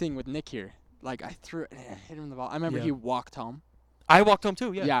same thing with Nick here. Like I threw it and it hit him in the ball. I remember Yeah. he walked home. I walked home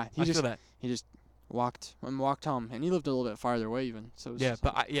too. Yeah. Yeah, I feel that. he just walked home, and he lived a little bit farther away even. So it was Yeah, just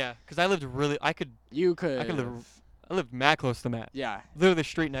but like, because I lived really, I lived mad close to Matt. Yeah. Literally the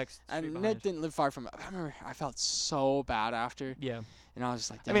street next. And street Nick behind. didn't live far from it. I remember I felt so bad after, Yeah. and I was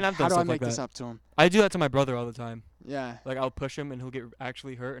just like, I mean, I've how done do I stuff like make this that. up to him? I do that to my brother all the time. Yeah. Like I'll push him and he'll get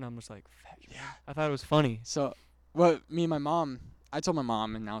actually hurt, and I'm just like, Yeah. I thought it was funny. So, I told my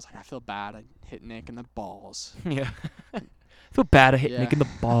mom, and I was like, I feel bad. I hit Nick in the balls. Yeah. I feel bad I hit Yeah. Nick in the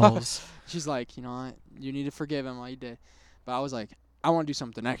balls. She's like, you know what? You need to forgive him. All you did. But I was like, I want to do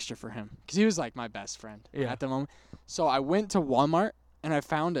something extra for him because he was like my best friend Yeah. at the moment. So I went to Walmart and I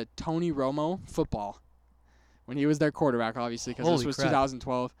found a Tony Romo football when he was their quarterback, obviously, because this Holy was crap.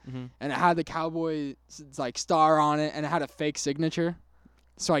 2012, Mm-hmm. and it had the Cowboys like star on it, and it had a fake signature.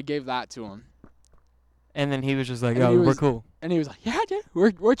 So I gave that to him, And then he was just like, And he "Yo, we're was- cool." and he was like, "Yeah,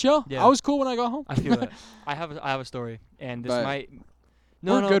 dude, we're chill. Yeah. I was cool when I got home. I feel that. I have a story, and this But might.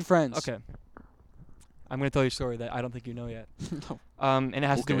 we're good friends." Okay. I'm gonna tell you a story that I don't think you know yet. No. And it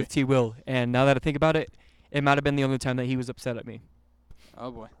has to do Okay. with T. Will. And now that I think about it, it might have been the only time that he was upset at me.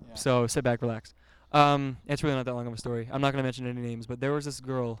 Oh boy. Yeah. So sit back, relax. It's really not that long of a story. I'm not gonna mention any names, but there was this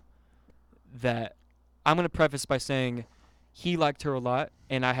girl that I'm gonna preface by saying he liked her a lot,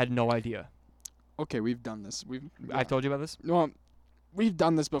 and I had no idea. Okay, we've done this. I told you about this. Well, we've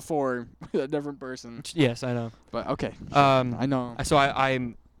done this before with a different person. Yes, I know. But okay. I know. So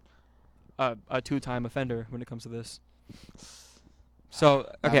I'm a 2-time offender when it comes to this. So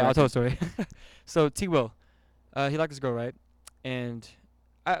okay, I'll tell a story. So T. Will, he liked this girl, right? And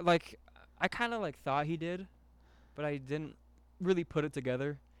I kind of thought he did, but I didn't really put it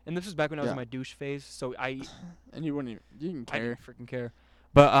together. And this was back when I was in Yeah. my douche phase, so And you didn't I care. didn't freaking care.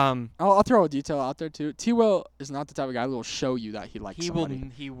 But I'll throw a detail out there too. T. Will is not the type of guy who will show you that he likes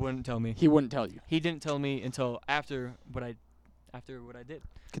somebody. he wouldn't tell me. He wouldn't tell you. He didn't tell me until after what I did.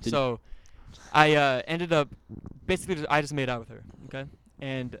 Continue. So I ended up basically I just made out with her, okay?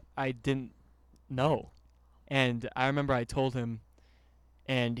 And I didn't know. And I remember I told him,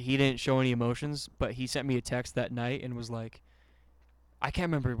 and he didn't show any emotions, but he sent me a text that night and was like, I can't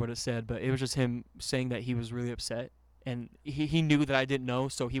remember what it said, but it was just him saying that he was really upset. And he knew that I didn't know,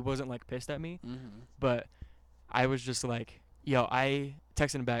 so he wasn't pissed at me. Mm-hmm. But I was just like, yo, I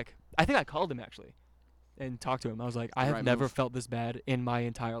texted him back. I think I called him actually and talked to him. I was like, I have Right never move. felt this bad in my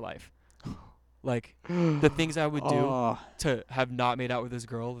entire life. The things I would do Oh, to have not made out with this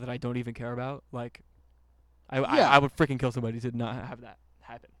girl that I don't even care about, I Yeah. would freaking kill somebody to not have that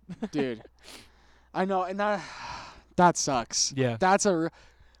happen. dude. I know, and that sucks. Yeah, That's when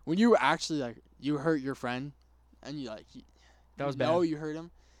you actually you hurt your friend, and you that was know bad. you hurt him.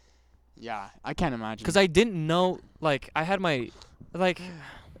 Yeah, I can't imagine. Because I didn't know, I had my,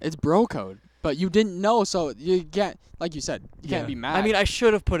 it's bro code, but you didn't know, so you can't, like you said, you can't yeah. be mad. I mean, I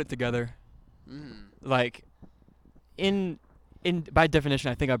should have put it together. Mm. In by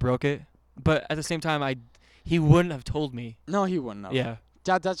definition, I think I broke it. But at the same time, he wouldn't have told me. No, he wouldn't have. Yeah.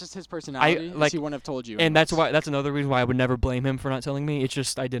 That's just his personality. like- he wouldn't have told you. And that's anyways. that's another reason why I would never blame him for not telling me. It's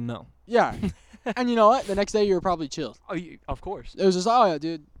just I didn't know. Yeah. And you know what? The next day you were probably chilled. Oh, of course. It was just, oh yeah,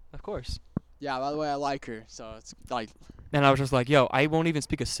 dude. Of course. Yeah, by the way, I like her. So it's like, And I was just like, yo, I won't even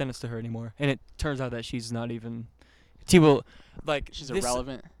speak a sentence to her anymore. And it turns out that she's not even. T will, like. she's this,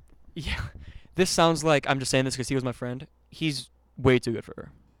 irrelevant. Yeah. This sounds like I'm just saying this because he was my friend. He's way too good for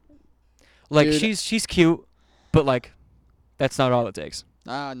her. Like Dude. she's cute, but like, that's not all it takes.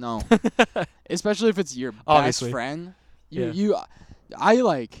 No. Especially if it's your Obviously. best friend. Yeah. I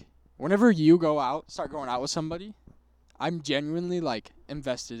like, whenever you start going out with somebody, I'm genuinely like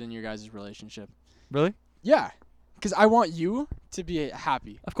invested in your guys' relationship. Really? Yeah. Because I want you to be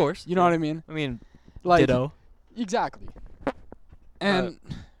happy. Of course. You know what I mean? I mean, Like, ditto. exactly. And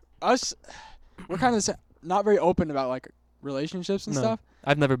us, we're kind of not very open about like relationships and No. stuff.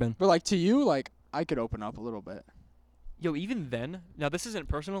 I've never been. But like to you, like I could open up a little bit. Yo, even then, now this isn't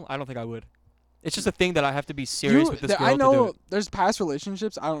personal. I don't think I would. It's just a thing that I have to be serious with this girl I to do know it. there's past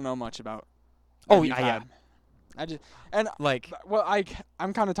relationships I don't know much about. Oh, that yeah, you've yeah. had. I just and Like, well,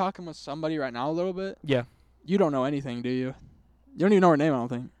 I'm kind of talking with somebody right now a little bit. yeah, You don't know anything, do you? You don't even know her name. I don't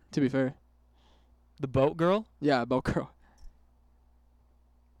think. To be fair. the boat girl, Yeah, boat girl.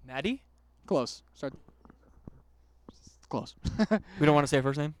 Maddie. Close. Start. Close. We don't want to say her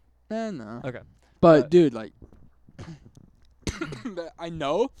first name. No. Okay. But dude, like, but I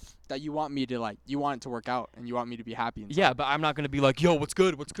know that you want me to like, you want it to work out, and you want me to be happy. And Yeah, but I'm not gonna be like, yo, what's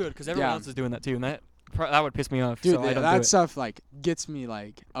good, because everyone Yeah. else is doing that too, and that would piss me off. dude, so I don't that do it. stuff like gets me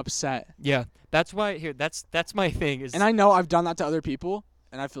like upset. Yeah, that's why that's my thing is. And I know I've done that to other people,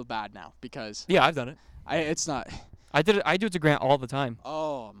 and I feel bad now because yeah, I've done it. it's not. I do it to Grant all the time.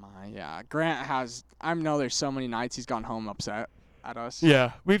 Oh my, yeah. Grant has. I know there's so many nights he's gone home upset at us.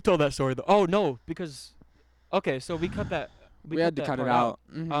 Yeah, we've told that story though. Oh no, because okay, so we cut that. We had to that cut it part out.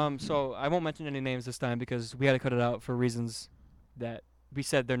 Mhm. So I won't mention any names this time because we had to cut it out for reasons that we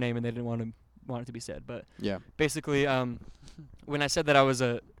said their name and they didn't want it to be said. But Yeah. basically, when I said that I was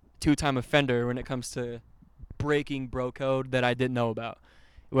a 2-time offender when it comes to breaking bro code that I didn't know about,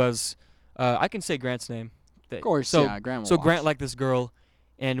 was I can say Grant's name. Of course, So yeah. Grant will so watch. Grant liked this girl,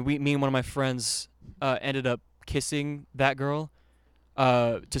 and me and one of my friends ended up kissing that girl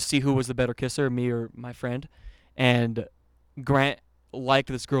to see who was the better kisser, me or my friend. And Grant liked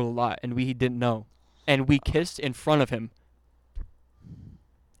this girl a lot, and we didn't know. And we kissed in front of him.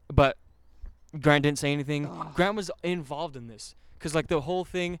 But Grant didn't say anything. Ugh. Grant was involved in this. Because, like, the whole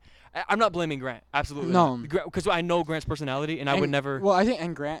thing... I'm not blaming Grant. Absolutely No. not. Because I know Grant's personality, and I would never... Well, I think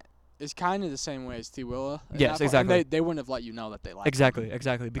and Grant is kind of the same way as T. Willa. in Yes, that part, and exactly. they wouldn't have let you know that they liked him.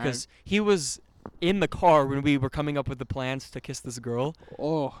 Exactly. Because he was in the car when we were coming up with the plans to kiss this girl,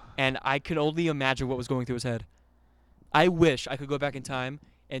 Oh. and I could only imagine what was going through his head. I wish I could go back in time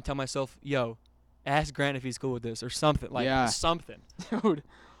and tell myself, yo, ask Grant if he's cool with this or something. Like, Yeah. something. Dude.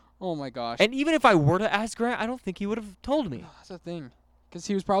 Oh my gosh. And even if I were to ask Grant, I don't think he would have told me. That's the thing. Because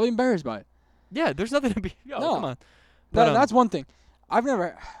he was probably embarrassed by it. Yeah, there's nothing to be... Yo, No. come on. But, That's one thing.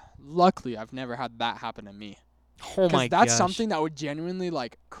 Luckily, I've never had that happen to me. oh 'Cause my that's gosh. something that would genuinely,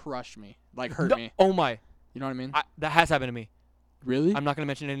 like, crush me. Like, hurt No, me. oh my. You know what I mean? That has happened to me. Really? I'm not going to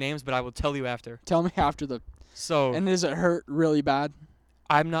mention any names, but I will tell you after. Tell me after the... So, And does it hurt really bad?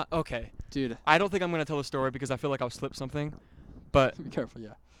 I'm not... Okay. Dude, I don't think I'm going to tell the story because I feel like I'll slip something. But be careful,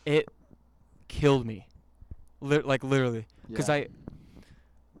 yeah. it killed me. Like, literally. Because Yeah.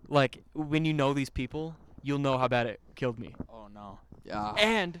 like, when you know these people, you'll know how bad it killed me. Oh, no. Yeah.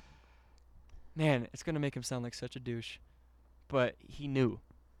 And, man, it's going to make him sound like such a douche. But he knew.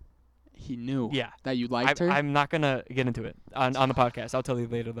 He knew Yeah. that you liked her? I'm not going to get into it on the podcast. I'll tell you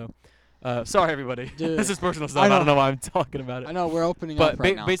later, though. Sorry, everybody. Dude, This is personal stuff. I I know. don't know why I'm talking about it. I know, we're opening But up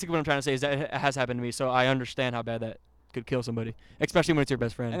right now. basically what I'm trying to say is that it has happened to me, so I understand how bad that could kill somebody, especially when it's your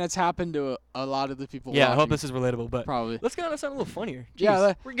best friend. And it's happened to a lot of the people Yeah, I hope watching, this is relatable, but probably. let's get on to something a little funnier. Yeah,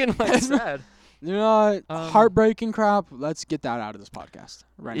 Jeez, we're getting like sad. You know, Um, heartbreaking crap. Let's get that out of this podcast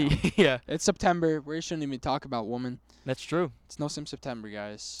right now. Yeah, It's September. We shouldn't even talk about women. that's true. It's no Sim September,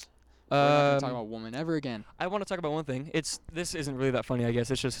 guys. We're not gonna talk Um, about women ever again. I want to talk about one thing. This isn't really that funny, I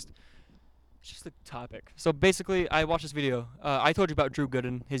guess. It's just the topic. So basically, I watched this video. I told you about Drew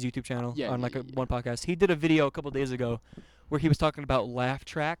Gooden, his YouTube channel, Yeah, on like yeah, one podcast. He did a video a couple days ago where he was talking about laugh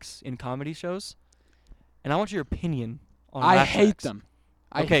tracks in comedy shows, and I want your opinion on I laugh hate tracks. them.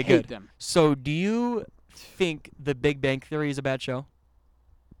 I Okay, hate good. them. So, do you think The Big Bang Theory is a bad show?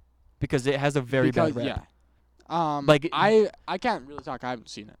 Because it has a very bad rap. Yeah. Like, I can't really talk. I haven't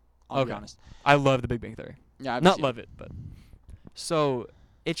seen it. I'll be Okay. honest. I love The Big Bang Theory. Yeah, I've Not seen love it, but so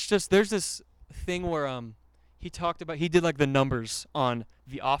it's just there's this thing where he did like the numbers on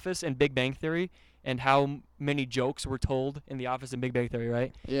The Office and Big Bang Theory and how many jokes were told in The Office and Big Bang Theory,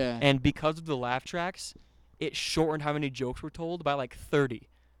 right? Yeah. And because of the laugh tracks, it shortened how many jokes were told by like 30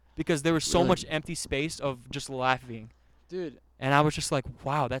 because there was so Really? much empty space of just laughing. Dude, And I was just like,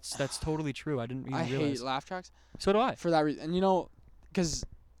 wow, that's totally true. I didn't even I realize. hate laugh tracks So do I. for that reason. And you know, because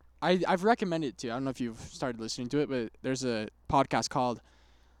I've recommended it to you. I don't know if you've started listening to it, but there's a podcast called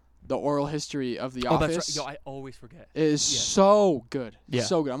The Oral History of the Office. That's right. Yo, I always forget. It is Yeah. so good. Yeah.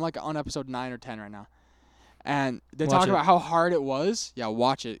 So good. I'm like on episode 9 or 10 right now. And they Watch talk it. about how hard it was. Yeah,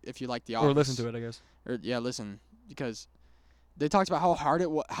 watch it if you like The Office. Or listen to it, I guess. Or yeah, listen, because they talked about how hard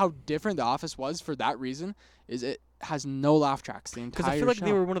how different The Office was for that reason. Is it has no laugh tracks the entire Because I feel like show.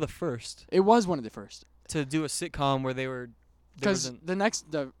 they were one of the first It was one of the first. to do a sitcom where they were. Because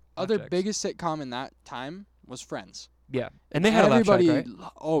the other tracks. biggest sitcom in that time was Friends. Yeah, and they had a laugh track, Everybody,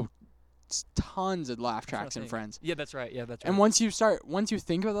 right? tons of laugh That's what I'm tracks in saying. Friends. Yeah, that's right. Yeah, that's right. And once you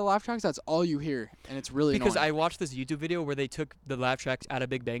think of the laugh tracks, that's all you hear, and it's really because annoying. I watched this YouTube video where they took the laugh tracks out of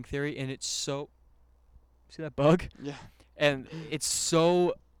Big Bang Theory, and it's so. See that bug? Yeah. And it's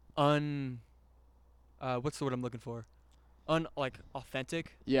so what's the word I'm looking for? Like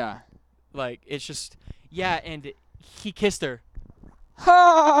authentic. Yeah. Like it's just and he kissed her.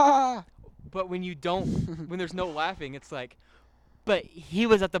 Ha! But when you don't, when there's no laughing, it's like, but he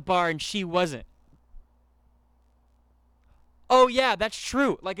was at the bar and she wasn't. Oh yeah, that's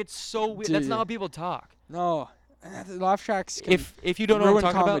true. Like it's so weird. That's Dude. not how people talk. No. The laugh tracks can If you don't know what I'm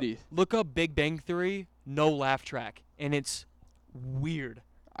ruin talking comedy. about, look up Big Bang Theory, no laugh track, and it's weird.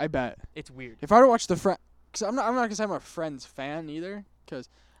 I bet. It's weird. If I were to watch the Friends, because I'm not gonna say I'm a Friends fan either, because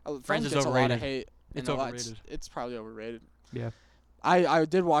Friends is gets a lot of overrated. hate. It's and a lot- overrated. It's probably overrated. Yeah. I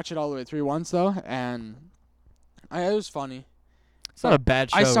did watch it all the way through once though, and it was funny. It's not a bad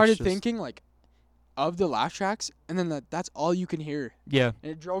show. I it's started just- thinking like of the laugh tracks, and then that's all you can hear, Yeah.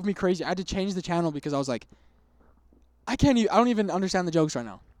 and it drove me crazy. I had to change the channel because I was like, I don't even understand the jokes right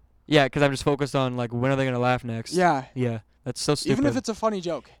now. Yeah, because I'm just focused on like when are they gonna laugh next. Yeah, Yeah. That's so stupid. even if it's a funny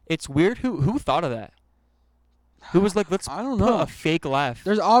joke. It's weird. Who thought of that? Who was like, let's I don't put know. a fake laugh?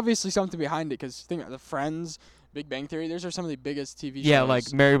 There's obviously something behind it, because think the Friends, Big Bang Theory. Those are some of the biggest TV shows. Yeah,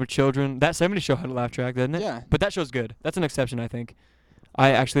 like Married with Children. That 70s show had a laugh track, didn't it? Yeah. But that show's good. That's an exception, I think.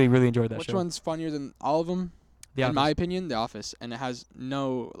 I actually really enjoyed that Which show. one's funnier than all of them? The In Office. my opinion, The Office, and it has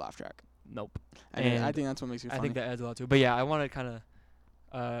no laugh track. Nope. And I And think that's what makes it I funny. think that adds a lot to it. But yeah, I wanted kind of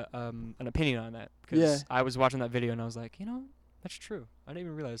an opinion on that because Yeah. I was watching that video and I was like, you know, that's true. I didn't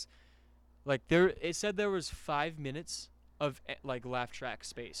even realize. Like it said there was 5 minutes of like laugh track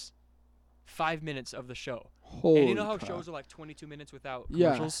space. 5 minutes of the show. Holy and you know how crap. shows are like 22 minutes without Yeah.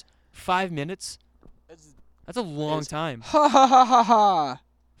 commercials? 5 minutes? That's a long It's- time. Ha ha ha ha ha.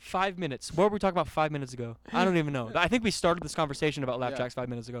 5 minutes. What were we talking about 5 minutes ago? I don't even know. I think we started this conversation about laugh Yeah. tracks 5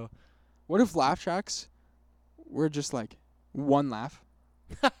 minutes ago. What if laugh tracks were just like one laugh?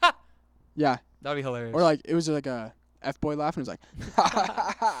 Yeah. That'd be hilarious. Or like it was like a F-boy laugh, and it was like,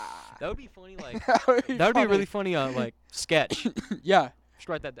 That would be funny. Like that would be that would be a funny. really funny. Like sketch. Yeah. Just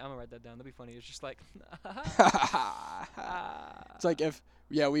write that down. I'm gonna write that down. That'd be funny. It's just like. It's like if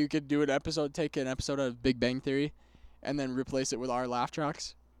we could do take an episode of Big Bang Theory, and then replace it with our laugh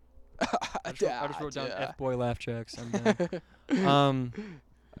tracks. I just wrote down Yeah. F-boy laugh tracks. I'm done.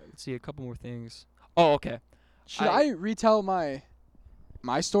 Let's see a couple more things. Oh, okay. Should I retell my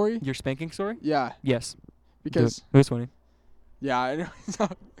story? Your spanking story? Yeah, Yes. because it was funny. yeah, I know.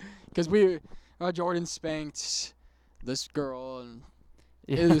 Because Jordan spanked this girl, and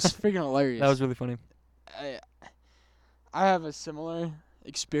it was freaking hilarious. That was really funny. I have a similar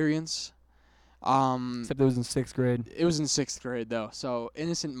experience. Except it was in 6th grade. It was in 6th grade though, so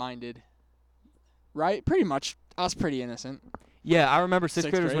innocent-minded. Right? Pretty much. I was pretty innocent. Yeah, I remember 6th Sixth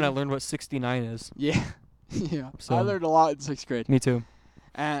grade was when I grade? learned what 69 is. Yeah. Yeah. So- I learned a lot in 6th grade. Me too.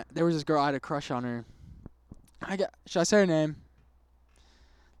 And there was this girl, I had a crush on her. Should I say her name?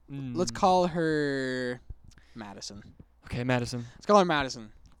 Let's Mm. call her Madison. Okay, Madison. Let's call her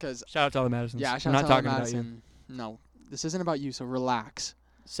Madison. Because, Shout out to all the Madisons. yeah, We're shout not out to all talking about you. Madison. No, this isn't about you, so relax.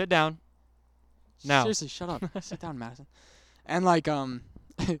 Sit down. Now. Seriously, shut up. Sit down, Madison. And, like, I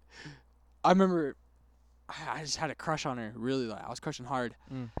remember I just had a crush on her, really. Like, I was crushing hard.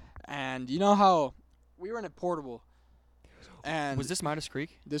 Mm. And you know how we were in a portable. And Was this Midas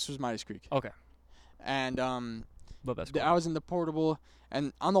Creek? this was Midas Creek. Okay. And, Love that school. I was in the portable,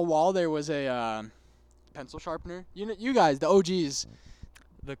 and on the wall there was a pencil sharpener. You guys, the OGs.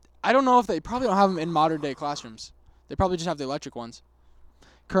 I don't know if they probably don't have them in modern day classrooms. They probably just have the electric ones.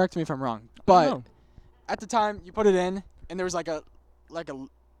 Correct me if I'm wrong. I But don't know. at the time, you put it in, and there was like a like a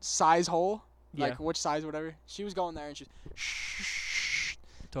size hole, Yeah. like which size, whatever. She was going there and she's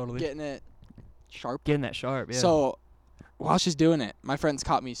Totally. getting it sharp. Getting that sharp. Yeah. So while she's doing it, my friends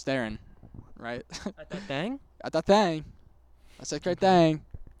caught me staring, right At that thing. at that thing. I said, "Great Okay. thing."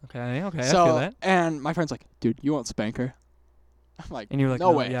 Okay. Okay. So I feel that. and my friend's like, "Dude, you won't spank her." I'm like, And you're like,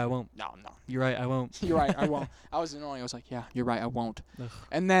 "No way." Yeah, I won't. No. You're right. I won't. You're right. I won't. I was annoying. I was like, "Yeah, you're right. I won't." Ugh.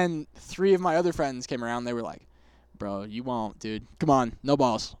 And then 3 of my other friends came around. They were like, "Bro, you won't, dude. Come on, no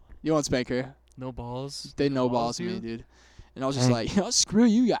balls. You won't spank her." No balls. They no balls you? me, dude. And I was just Dang. like, screw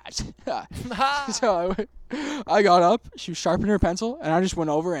you guys. So I got up. She was sharpening her pencil, and I just went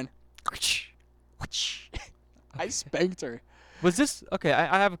over and I spanked her. Was this okay?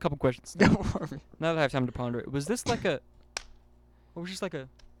 I have a couple questions. Go for me. Now that I have time to ponder it, was this like a? Or was just like a?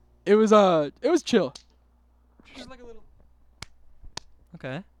 It was chill. Just like a little.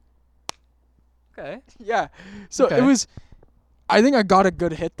 Okay. Okay. Yeah. So Okay. it was. I think I got a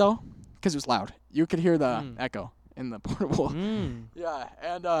good hit though, because it was loud. You could hear the echo in the portable. Mm. Yeah,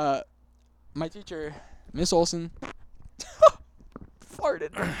 and my teacher, Miss Olson,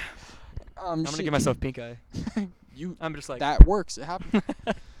 farted. I'm gonna give myself pink eye. You. I'm just like. That works. It happened.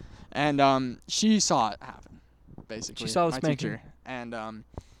 And she saw it happen. Basically, She saw the my spanking. teacher, and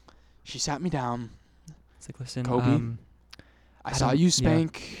she sat me down. It's like, listen, Kobe? I saw don't- you yeah.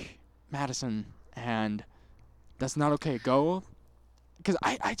 spank Madison, and that's not okay. Go, because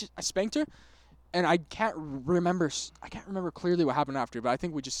I spanked her, and I can't remember. I can't remember clearly what happened after, but I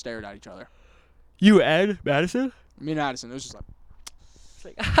think we just stared at each other. You and Madison? Me and Madison. It was just like, It's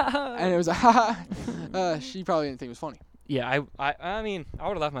like, and it was like, she probably didn't think it was funny. yeah, I mean, I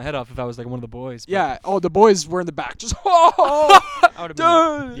would have laughed my head off if I was like one of the boys. But Yeah. Oh, the boys were in the back, just oh, I would have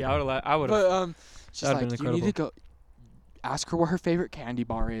been. dude. Yeah, I would have. But she's That'd like, been you need to go ask her what her favorite candy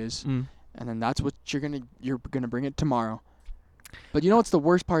bar is, Mm. and then that's what you're gonna bring it tomorrow. But you know what's the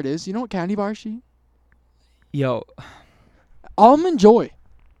worst part is? You know what candy bar she? Yo, Almond Joy.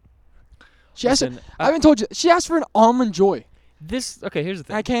 She asked. listen, I haven't told you. She asked for an Almond Joy. this. Okay, here's the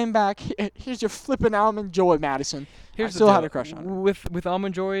thing. And I came back. Here's your flipping Almond Joy, Madison. Here's I still the had deal. a crush on her. With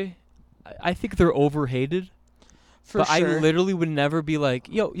Almond Joy, I think they're overhated. For but sure. I literally would never be like,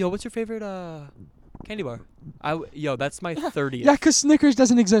 yo, what's your favorite candy bar? Yo, that's my 30th. Yeah, 'cause Snickers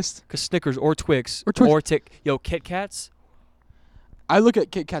doesn't exist. Cause Snickers or Twix Or Twix. or Yo, Kit Kats. I look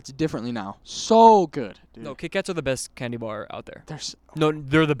at Kit Kats differently now. So good, dude. No, Kit Kats are the best candy bar out there. They're so, No,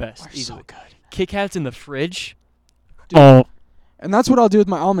 they're the best. they're Easily. so good. Kit Kats in the fridge. Dude. And that's what I'll do with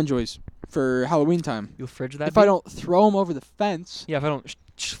my Almond Joys for Halloween time. You'll fridge that. If I beat? don't throw them over the fence, Yeah, if I don't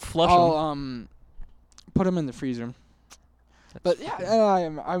flush I'll them. put them in the freezer. But yeah,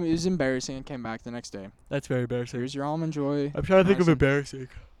 it was embarrassing. I came back the next day. That's very embarrassing. Here's your Almond Joy. I'm trying to think of Madison.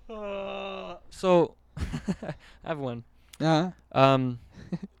 embarrassing. So, I have one. Yeah. I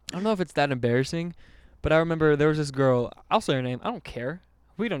don't know if it's that embarrassing, but I remember there was this girl. I'll say her name. I don't care.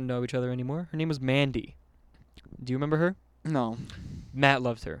 We don't know each other anymore. Her name was Mandy. Do you remember her? No. Matt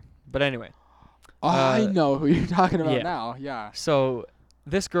loved her. But anyway. I know who you're talking about yeah. now. Yeah. So,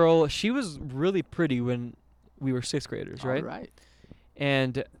 this girl, she was really pretty when we were 6th graders, right? All right.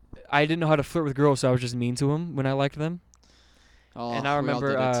 And I didn't know how to flirt with girls, so I was just mean to them when I liked them. Oh, And I we all did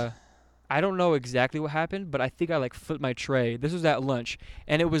remember, it. I don't know exactly what happened, but I think I like flipped my tray. This was at lunch,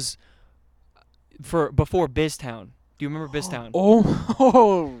 and it was before BizTown. Do you remember BizTown?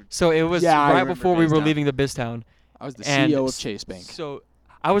 Oh, So it was Yeah, I right remember before we were BizTown. leaving the BizTown. I was the And CEO of s- Chase Bank. So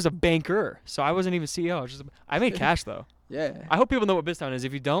I was a banker, so I wasn't even CEO. I made cash though. Yeah. I hope people know what BizTown is.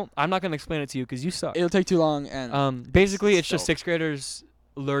 If you don't, I'm not gonna explain it to you because you suck. It'll take too long and Basically, it's just So- 6th graders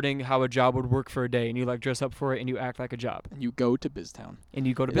learning how a job would work for a day, and you like dress up for it, and you act like a job, you go to BizTown. and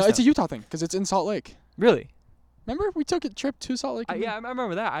you go to No, BizTown. it's a Utah thing because it's in Salt Lake. Really? Remember we took a trip to Salt Lake? Yeah, I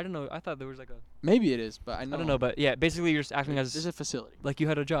remember that. I don't know. I thought there was like a. Maybe it is, but I I don't know, but yeah, basically you're just acting there's as a facility. like you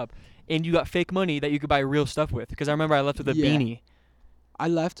had a job, and you got fake money that you could buy real stuff with. Because I remember I left with a Yeah. beanie. I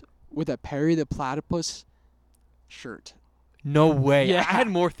left with a Perry the Platypus shirt. No way. Yeah. I had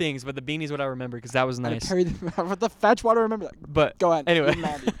more things, but the beanie's what I remember because that was And a nice. Perry the what the fetch? Why do I remember that? But Go ahead. anyway, You're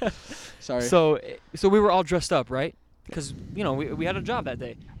Mandy. Sorry. so we were all dressed up, right? Because we had a job that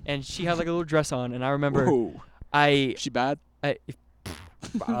day, and she had like a little dress on, and I remember Whoa. I She bad?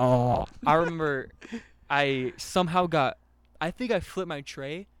 oh, I remember I somehow got, I think I flipped my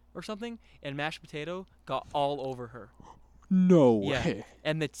tray or something, and mashed potato got all over her. No Yeah. way.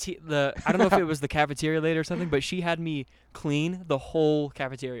 And the I don't know if it was the cafeteria lady or something, but she had me clean the whole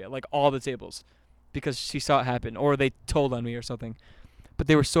cafeteria, like all the tables, because she saw it happen, or they told on me or something. But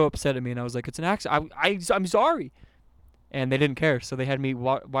they were so upset at me, and I was like, "It's an accident. I'm sorry," and they didn't care, so they had me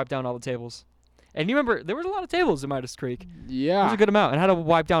wipe down all the tables. And you remember there was a lot of tables in Midas Creek. There Yeah. was a good amount, and I had to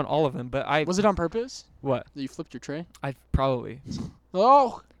wipe down all of them. But Was it on purpose what? that you flipped your tray? I probably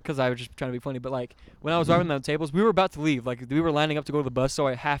Oh. because I was just trying to be funny. But like when I was wiping down the tables, we were about to leave. Like we were lining up to go to the bus, so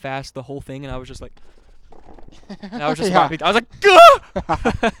I half-assed the whole thing, and I was just like. And I was just Yeah. wiping. I was like, "Gah!"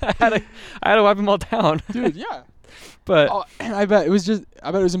 I had to wipe them all down. Dude, yeah. But Oh, and I bet it was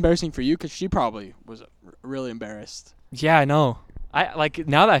embarrassing for you because she probably was really embarrassed. yeah, I know. I like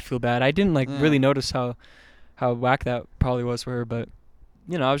now that I feel bad. I didn't like Yeah. really notice how whack that probably was for her, but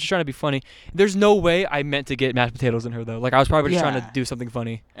you know, I was just trying to be funny. There's no way I meant to get mashed potatoes in her though. Like I was probably just trying to Yeah. do something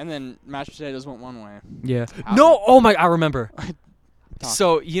funny. And then mashed potatoes went one way. Yeah. How No, oh my, I remember. Talk.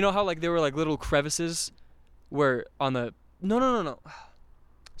 So, you know how like there were like little crevices where on the No.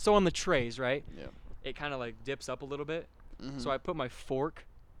 So on the trays, right? Yeah. It kind of like dips up a little bit. Mhm. So I put my fork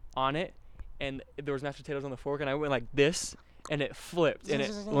on it, and there was mashed potatoes on the fork, and I went like this, and it flipped, and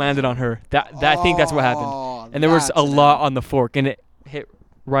it landed on her. That I think that's what happened. Oh, And there was that's a an lot L. on the fork, and it hit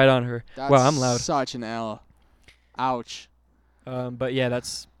right on her. That's Wow, I'm loud. Such an L. Ouch. But yeah,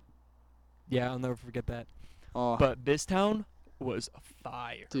 I'll never forget that. Oh, But Biztown was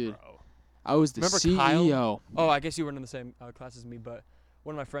fire, Dude. bro. I was the remember CEO. Kyle? Oh, I guess you weren't in the same class as me, but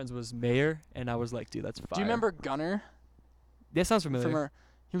one of my friends was mayor, and I was like, dude, that's fire. Do you remember Gunner? That sounds familiar.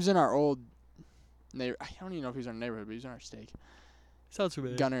 He was in our old neighbor. I don't even know if he was in our neighborhood, but he was in our stake. Sounds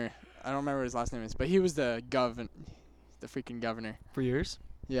familiar. Gunner. I don't remember what his last name is, but he was the freaking governor. For years?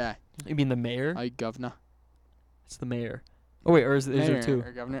 Yeah, You mean the mayor? governor. It's the mayor. Oh wait, or is Mayor there two?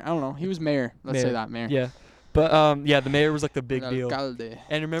 or governor. I don't know. He was mayor. Let's say Mayor. that, mayor. Yeah. But yeah, the mayor was like the big El deal. alcalde.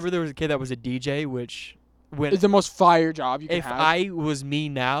 And remember there was a kid that was a DJ, which when It's the most fire job you can if have. I was me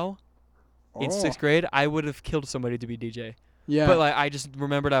now in Oh. 6th grade, I would have killed somebody to be DJ. Yeah. But like I just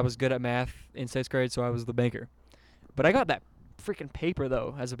remembered I was good at math in 6th grade, so I was the banker. But I got that freaking paper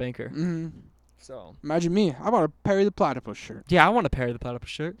though as a banker. hmm So Imagine me. I bought a Perry the Platypus shirt. yeah, I want to Perry the Platypus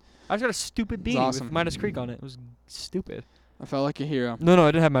shirt. I just got a stupid It's beanie awesome. with Midas Creek on it. It was stupid. I felt like a hero. No, I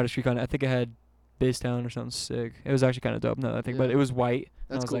didn't have Midas Creek on it. I think I had Biztown or something sick. It was actually kind of dope now that I think, but Yeah. it was white.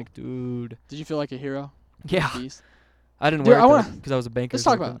 And That's I was cool. like, dude. Did you feel like a hero? Yeah. Beast? I didn't Dude, wear I it wanna- because I was a banker. Let's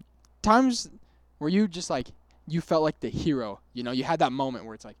so talk I about couldn't- times where you just like you felt like the hero. You know, you had that moment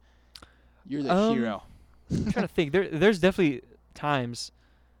where it's like you're the hero. I'm trying to think. There's definitely times.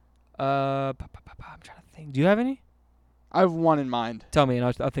 I'm trying to think. Do you have any? I have one in mind. Tell me, and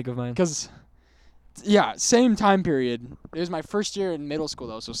I'll think of mine. Because, yeah, same time period. It was my first year in middle school,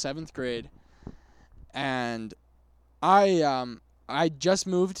 though, so 7th grade. And I just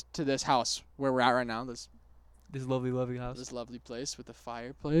moved to this house where we're at right now, this This lovely, lovely house. lovely place with a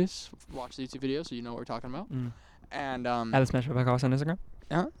fireplace. Watch the YouTube video so you know what we're talking about. Mm. And At the Smash Back House on Instagram.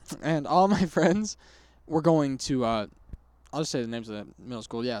 and all my friends were going to, I'll just say the names of the middle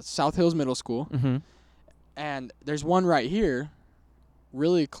school. Yeah, South Hills Middle School. Mm-hmm. And there's one right here,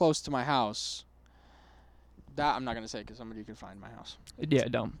 really close to my house. That I'm not going to say because somebody could find my house. Yeah,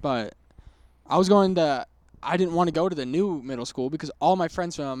 dumb. But I didn't want to go to the new middle school because all my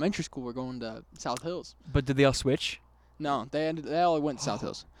friends from elementary school were going to South Hills. But did they all switch? No, they all went to South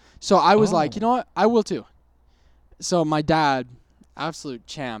Hills. So I was like, Oh. you know what? I will too. So my dad, absolute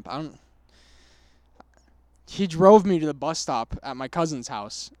champ. He drove me to the bus stop at my cousin's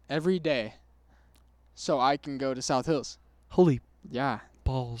house every day so I can go to South Hills. Holy Yeah.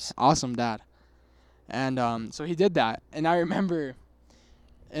 balls. Awesome dad. And so he did that. And I remember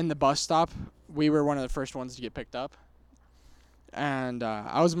in the bus stop, we were one of the first ones to get picked up. And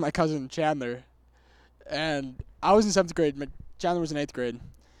I was with my cousin Chandler. And I was in 7th grade. Chandler was in 8th grade.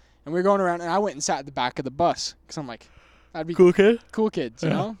 And we were going around, and I went and sat at the back of the bus. Because I'm like, that'd be Cool kid. cool kids, you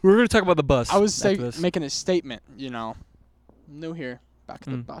know? We're gonna talk about the bus. I was after this. making a statement, you know. New here. Back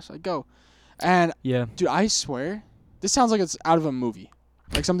of the Mm. bus. I go. And, Yeah. dude, I swear, this sounds like it's out of a movie.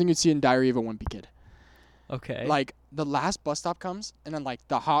 Like something you'd see in Diary of a Wimpy Kid. Okay. Like, the last bus stop comes, and then, like,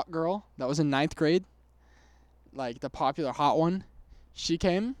 the hot girl that was in 9th grade, like, the popular hot one, she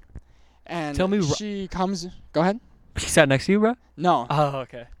came, and Tell me she comes. Go ahead. She sat next to you, bro. No, Oh,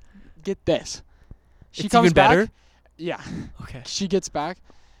 okay. get this. She It's comes even back. better? Yeah. Okay. She gets back,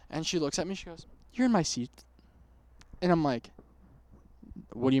 and she looks at me. She goes, "You're in my seat." And I'm like,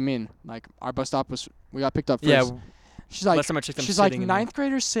 "What do you mean? Like, our bus stop we got picked up first." Yeah. She's like, last time I checked, I'm she's like, sitting in there. 9th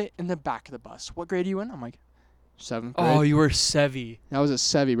graders sit in the back of the bus. What grade are you in? I'm like, 7th grade. Oh, you were Sevi. That was a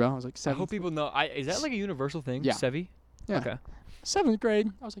Sevi, bro. I was like, I 7th. hope people know. Is that like a universal thing? Yeah. Sevi. Yeah. Okay. 7th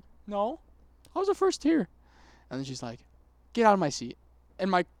grade. I was like, no, I was the first here. And then she's like, get out of my seat. And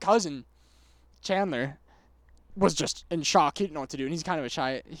my cousin, Chandler, was just in shock. He didn't know what to do. And he was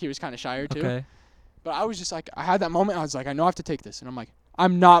kind of shyer too. Okay. But I was just like, I had that moment. I was like, I know I have to take this. And I'm like,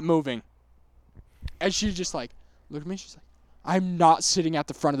 I'm not moving. And she just like looked at me. She's like, I'm not sitting at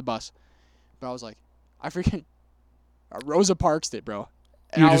the front of the bus. But I was like, Rosa Parks it, bro.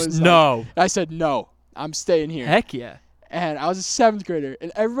 And You I just was no. Like, I said no. I'm staying here. Heck yeah. And I was a 7th grader,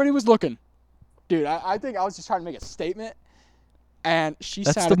 and everybody was looking. Dude, I think I was just trying to make a statement. And she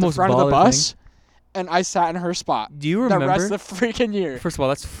That's sat the at the most front of the baller bus, and I sat in her spot. Do you remember? The rest of the freaking year. First of all,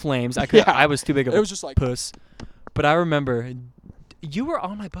 that's flames. Yeah. I was too big of It a was just like puss. But I remember you were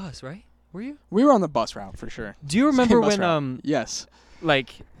on my bus, right? Were you? we were on the bus route for sure. Do you remember bus when route. Yes. like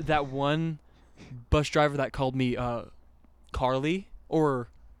that one bus driver that called me Carly, or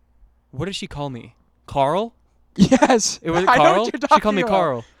what did she call me? Carl? Yes. It was I know what Carl? you're She called talking me about.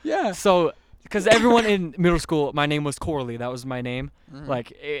 Carl. Yeah. So, because everyone in middle school, my name was Corley. That was my name.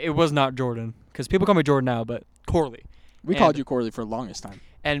 Like, it was not Jordan. Because people call me Jordan now, but Corley. we called you Corley for the longest time.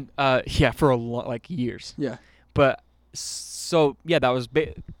 And, yeah, for like years. Yeah. But, so, yeah, that was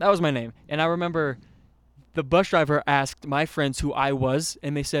my name. And I remember the bus driver asked my friends who I was,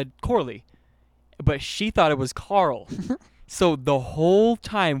 and they said Corley. But she thought it was Carl. So the whole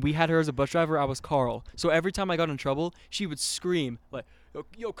time we had her as a bus driver, I was Carl. So every time I got in trouble, she would scream like,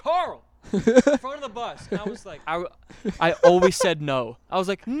 "Yo, Carl, in front of the bus!" And I was like, I always said no. I was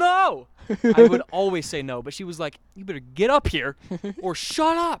like, no. I would always say no, but she was like, "You better get up here, or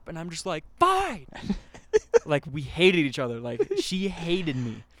shut up." And I'm just like, "Fine." Like we hated each other. Like she hated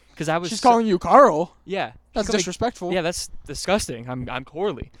me because I was. She's calling you Carl. Yeah. That's She called me- disrespectful. Yeah, that's disgusting. I'm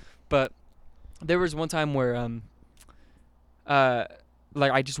Corley. But there was one time where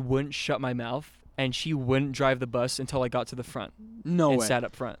like I just wouldn't shut my mouth, and she wouldn't drive the bus until I got to the front No and way. sat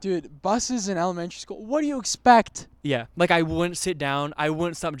up front. Dude, buses in elementary school. What do you expect? Yeah, like I wouldn't sit down. I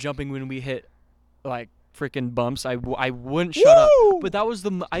wouldn't stop jumping when we hit like freaking bumps. I wouldn't shut up. But that was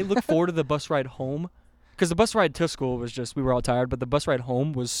I look forward to the bus ride home, because the bus ride to school was just we were all tired, but the bus ride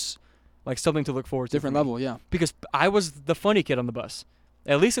home was like something to look forward to. Different for me. level, yeah. Because I was the funny kid on the bus,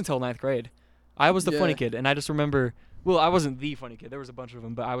 at least until 9th grade. I was the funny Yeah. kid, and I just remember. Well, I wasn't the funny kid. There was a bunch of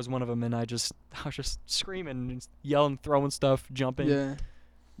them, but I was one of them, and I was just screaming, and yelling, throwing stuff, jumping, Yeah.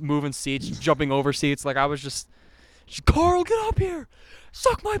 moving seats, jumping over seats. Like I was just Carl, get up here,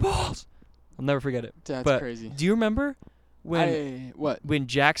 suck my balls. I'll never forget it. That's But crazy. Do you remember when What?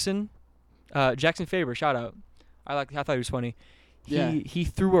 Jackson Faber, shout out. I thought he was funny. Yeah. He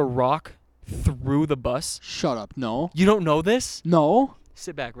threw a rock through the bus. Shut up. No. You don't know this? No.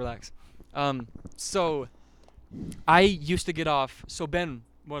 Sit back, relax. So I used to get off. So Ben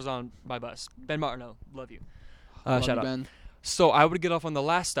was on my bus. Ben Martineau, love you. Love Shout you, out. Ben. So I would get off on the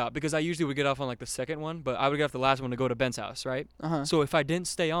last stop because I usually would get off on like the second one, but I would get off the last one to go to Ben's house, right? Uh-huh. So if I didn't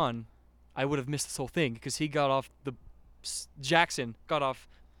stay on, I would have missed this whole thing because he got off Jackson got off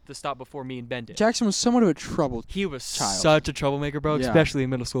the stop before me and Ben did. Jackson was somewhat of a trouble. He was child. such a troublemaker, bro, Yeah. especially in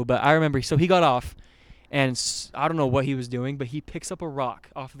middle school. But I remember, so he got off, and I don't know what he was doing, but he picks up a rock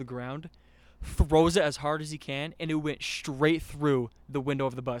off the ground, throws it as hard as he can, and it went straight through the window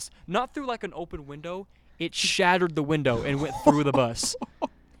of the bus. Not through like an open window. It shattered the window and went through the bus.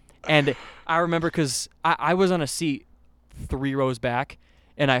 And I remember because I was on a seat 3 rows back,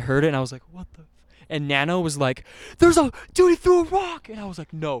 and I heard it, and I was like, what the? And Nano was like, there's a dude, he threw a rock. And I was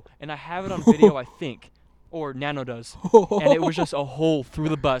like, no. And I have it on video, I think. Or Nano does. And it was just a hole through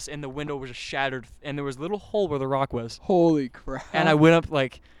the bus, and the window was just shattered, and there was a little hole where the rock was. Holy crap. And I went up,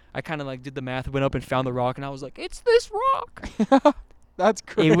 like, I kind of, like, did the math, went up and found the rock, and I was like, it's this rock. That's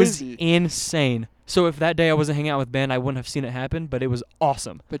crazy. It was insane. So if that day I wasn't hanging out with Ben, I wouldn't have seen it happen, but it was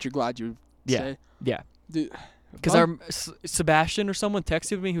awesome. Bet you're glad you Yeah. say. Yeah. Dude, Because Sebastian or someone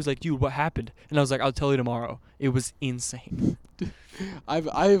texted me. He was like, dude, what happened? And I was like, I'll tell you tomorrow. It was insane. I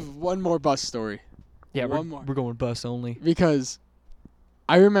have one more bus story. Yeah, One more. we're going bus only. Because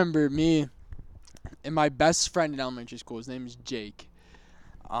I remember me and my best friend in elementary school, his name is Jake.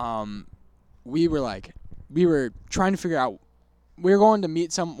 We were trying to figure out, we were going to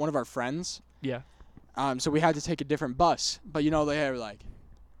meet one of our friends. Yeah. So we had to take a different bus. But they had like,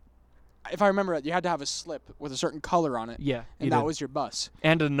 if I remember it, you had to have a slip with a certain color on it. Yeah. And that was your bus.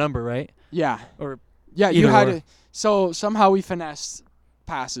 And a number, right? Yeah. Or Yeah, you either had or. to. So somehow we finessed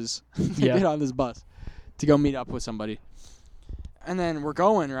passes to Yeah. get on this bus to go meet up with somebody. And then we're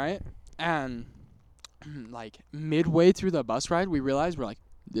going, right? And like midway through the bus ride, we realized we're like,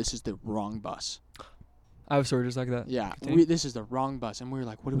 this is the wrong bus. I was sort of just like that. Yeah, Continue. this is the wrong bus. And we were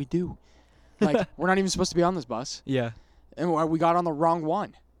like, what do we do? Like, we're not even supposed to be on this bus. Yeah. And we got on the wrong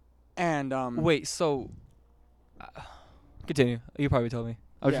one. And Wait, so continue. You probably told me.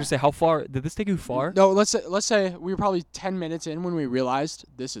 I was Yeah. going to say, how far did this take you far? No, let's say we were probably 10 minutes in when we realized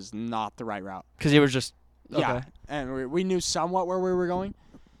this is not the right route. Because it was just Yeah, okay. and we knew somewhat where we were going.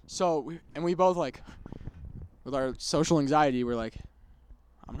 So we both like, with our social anxiety, we're like,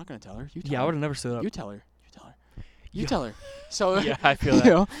 I'm not gonna tell her. You tell Yeah, I her. would have never stood up. You tell her. You tell her. You Yeah. tell her. So Yeah, I feel you that.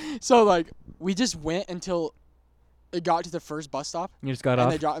 know, so like we just went until it got to the first bus stop, You just got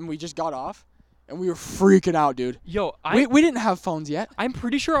and off. and we just got off, and we were freaking out, dude. Yo, We didn't have phones yet. I'm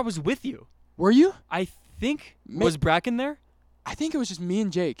pretty sure I was with you. Were you? I think Ma- was Bracken there? I think it was just me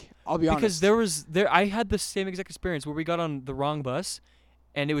and Jake. I'll be honest. Because I had the same exact experience where we got on the wrong bus,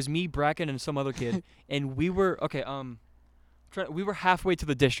 and it was me, Bracken, and some other kid, and we were we were halfway to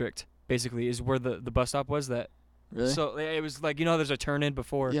the district. Basically, is where the bus stop was. That Really? so it was like, you know, there's a turn in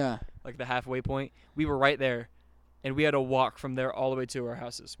before Yeah. like the halfway point. We were right there, and we had to walk from there all the way to our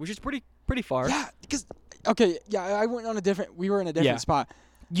houses, which is pretty far. Yeah, because I went on we were in a different Yeah. spot.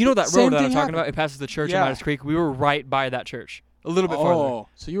 You know that Same road that I'm thing talking happened. about? It passes the church Yeah. in Myers Creek. We were right by that church, a little bit farther. Oh,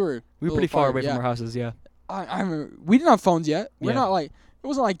 so you were We were pretty far away from our houses. Yeah. I remember we didn't have phones yet. We're Yeah. not like it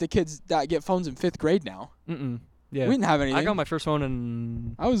wasn't like the kids that get phones in 5th grade now. Mm-mm. Yeah. We didn't have anything. I got my first phone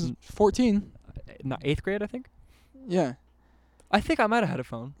in I was 14. not 8th grade, I think. Yeah, I think I might have had a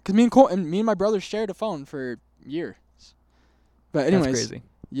phone. because me and my brother shared a phone for years. But anyways, That's crazy.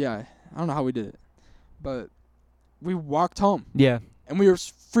 yeah, I don't know how we did it, but we walked home Yeah. and we were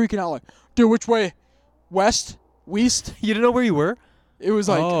freaking out like, dude, which way? West? West? You didn't know where you were? It was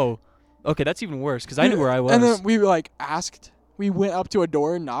like, oh. Okay, that's even worse because I knew where I was. And then we like asked. We went up to a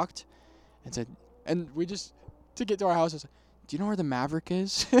door and knocked, and said, and we just to get to our house. I was like, do you know where the Maverick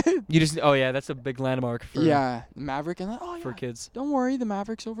is? You just oh yeah, that's a big landmark for Yeah, the Maverick, and oh yeah, for kids. don't worry, the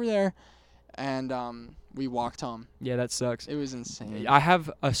Maverick's over there. And we walked home. Yeah, that sucks. It was insane. I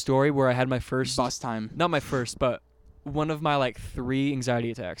have a story where I had my first Bus time. not my first, but one of my like 3 anxiety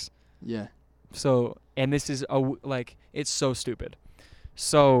attacks. Yeah. So, and this is like it's so stupid.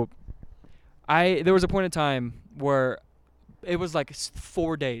 So, there was a point in time where it was like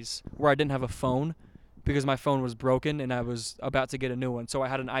 4 days where I didn't have a phone because my phone was broken and I was about to get a new one. So I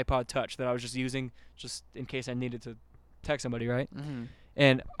had an iPod Touch that I was just using just in case I needed to text somebody, right? Mm-hmm.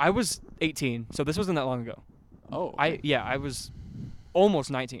 And I was 18, so this wasn't that long ago. Oh. I was almost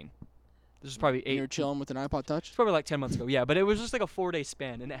 19. This was probably 8. You're chilling with an iPod Touch. It's probably like 10 months ago. Yeah, but it was just like a 4-day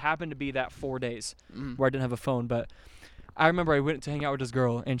span, and it happened to be that 4 days Mm. where I didn't have a phone. But I remember I went to hang out with this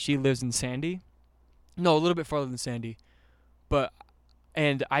girl, and she lives in Sandy. No, a little bit farther than Sandy.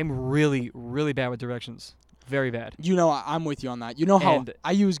 And I'm really, really bad with directions. Very bad. You know, I'm with you on that. You know how And-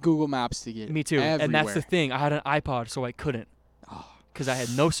 I use Google Maps to get Me too. everywhere. And that's the thing. I had an iPod, so I couldn't. Oh. Because I had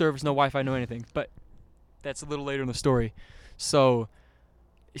no service, no Wi-Fi, no anything. But that's a little later in the story. So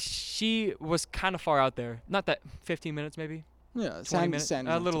she was kind of far out there. Not that 15 minutes maybe. Yeah, 20 minutes.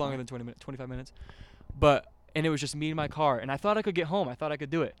 A little longer than 20 minutes, 25 minutes. And it was just me and my car. And I thought I could get home. I thought I could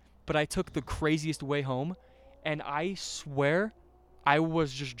do it. But I took the craziest way home. And I swear I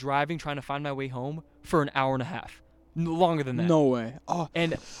was just driving, trying to find my way home for an hour and a half. Longer than that. No way. Oh.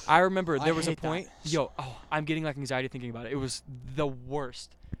 And I remember I there was a hate that. point. I'm getting like anxiety thinking about it. It was the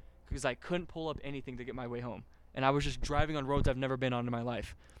worst because I couldn't pull up anything to get my way home. And I was just driving on roads I've never been on in my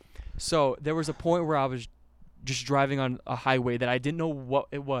life. So there was a point where I was just driving on a highway that I didn't know what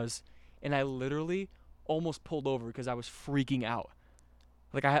it was. And I literally almost pulled over because I was freaking out.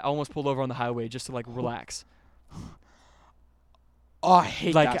 Like I almost pulled over on the highway just to like relax. Oh, I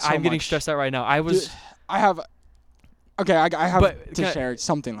hate Like that so I'm getting much. stressed out right now. I was. Dude, I have. Okay, I have But to can I- share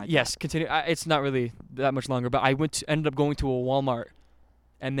something like Yes, continue. It's not really that much longer, but I ended up going to a Walmart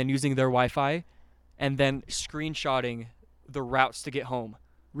and then using their Wi-Fi and then screenshotting the routes to get home. that.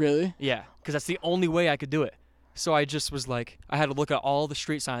 Really? Yeah, because that's the only way I could do it. So I just was like, I had to look at all the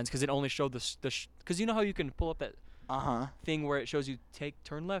street signs because it only showed because you know how you can pull up that Uh-huh. thing where it shows you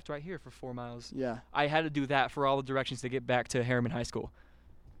turn left right here for 4 miles. Yeah. I had to do that for all the directions to get back to Harriman High School.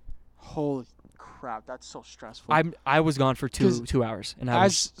 Holy crap, that's so stressful. I was gone for 'Cause 2 hours and I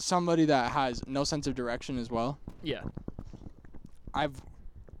was As somebody that has no sense of direction as well, yeah.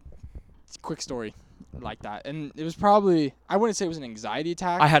 it's a quick story like that. And it was probably, I wouldn't say it was an anxiety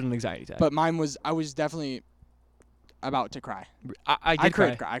attack, I had an anxiety attack. but mine was, I was definitely about to cry. I did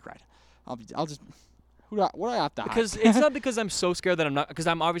cry. I cried. I'll just, what do I have to hide? Because it's not because I'm so scared that I'm not, because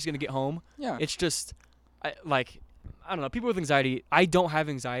I'm obviously going to get home. Yeah. It's just, I don't know, people with anxiety, I don't have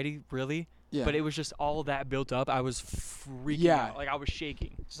anxiety really, Yeah. but it was just all that built up. I was freaking Yeah. out. Like I was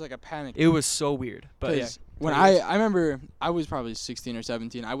shaking. It's like a panic. It was so weird. But yeah. 'Cause when tell you I remember I was probably 16 or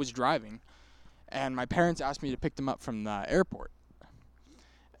 17, I was driving, and my parents asked me to pick them up from the airport.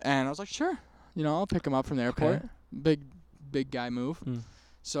 And I was like, sure, I'll pick them up from the airport. Big guy move. Mm.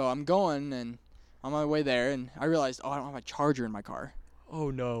 So I'm going, and on my way there, and I realized, I don't have my charger in my car. Oh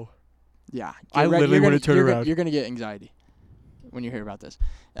no. Yeah. I literally you're wanna gonna- turn you're go- around. You're going to get anxiety. when you hear about this.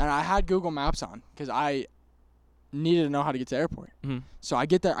 And I had Google Maps on because I needed to know how to get to the airport. Mm-hmm. So I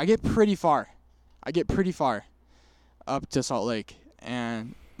get there. I get pretty far. Up to Salt Lake,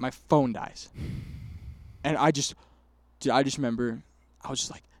 and my phone dies. And I just remember I was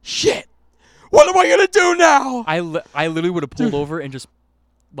just like, shit, what am I going to do now? I literally would have pulled over and just,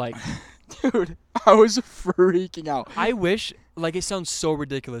 like... Dude, I was freaking out. I wish, like, it sounds so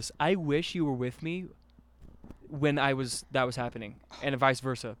ridiculous. I wish you were with me when that was happening, and vice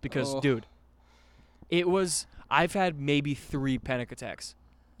versa. Because, dude, I've had maybe 3 panic attacks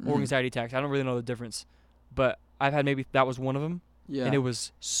or anxiety attacks. I don't really know the difference, but I've had that was one of them. Yeah. And it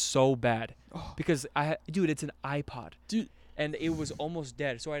was so bad because dude, it's an iPod, dude, and it was almost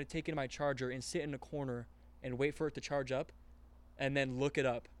dead. So I had to take in my charger and sit in a corner and wait for it to charge up, and then look it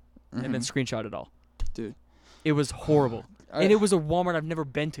up, and then screenshot it all. Dude, it was horrible, and it was a Walmart I've never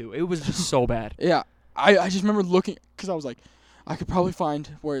been to. It was just so bad. Yeah, I just remember looking because I was like, I could probably find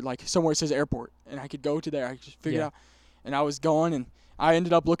where like somewhere it says airport, and I could go to there. I could just figure it out, and I was going, and I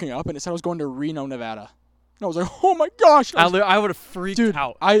ended up looking up, and it said I was going to Reno, Nevada. And I was like, oh my gosh! I would have freaked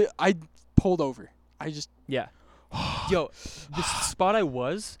out. I pulled over. Yeah. Yo, the spot I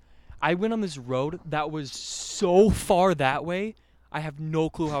went on this road that was so far that way. I have no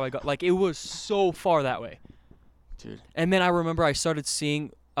clue how I got. Like, it was so far that way. Dude. And then I remember I started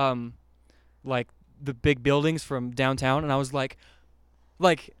seeing, like, the big buildings from downtown, and I was like,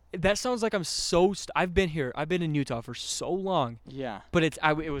 that sounds like I'm so... I've been here. I've been in Utah for so long. Yeah. But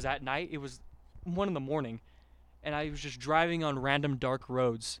it was at night. It was 1 a.m. And I was just driving on random dark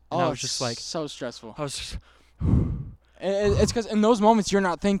roads. And I was just like... so stressful. I was just... It's because in those moments you're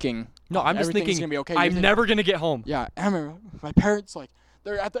not thinking. No, I'm just thinking, gonna be okay. I'm never going to get home. Yeah, I remember my parents, like,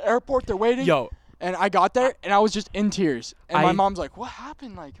 they're at the airport, they're waiting. Yo. And I got there, and I was just in tears. And my mom's like, what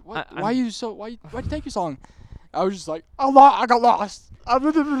happened? Like, why'd it take you so long? I was just like, I got lost.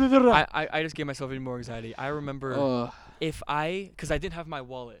 I just gave myself even more anxiety. I remember because I didn't have my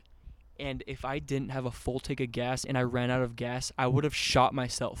wallet. And if I didn't have a full tank of gas and I ran out of gas, I would have shot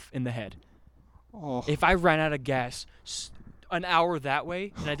myself in the head. Oh. If I ran out of gas an hour that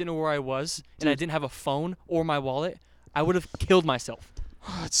way and I didn't know where I was and I didn't have a phone or my wallet, I would have killed myself.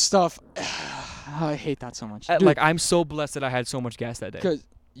 It's stuff. I hate that so much. Like, I'm so blessed that I had so much gas that day. Cause,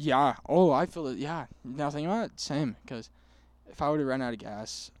 yeah. Oh, I feel it. Yeah. Now thinking about it, same. Because if I would have run out of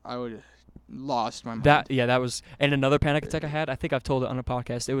gas, I would have lost my mind. That was... And another panic attack I had, I think I've told it on a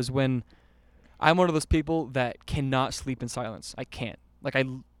podcast, it was when I'm one of those people that cannot sleep in silence. I can't. Like, I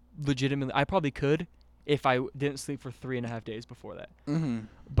legitimately... I probably could if I didn't sleep for 3.5 days before that. Mm-hmm.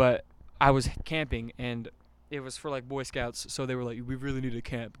 But I was camping, and it was for, like, Boy Scouts, so they were like, we really need to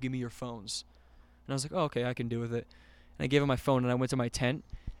camp. Give me your phones. And I was like, oh, okay, I can deal with it. And I gave him my phone, and I went to my tent,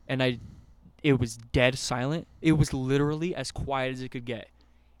 and it was dead silent. It was literally as quiet as it could get.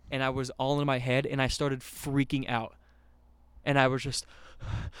 And I was all in my head, and I started freaking out. And I was just,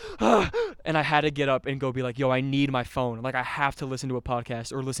 and I had to get up and go be like, yo, I need my phone. Like, I have to listen to a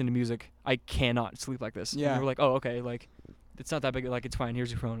podcast or listen to music. I cannot sleep like this. Yeah. And they were like, oh, okay, like, it's not that big. Like, it's fine. Here's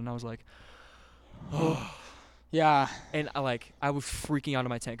your phone. And I was like, oh. Yeah. And I was freaking out in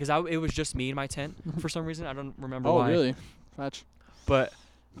my tent because it was just me in my tent for some reason. I don't remember why. Oh, really? Fetch. But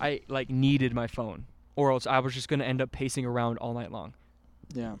I, like, needed my phone, or else I was just going to end up pacing around all night long.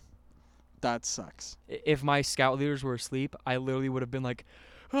 Yeah. That sucks. If my scout leaders were asleep, I literally would have been like,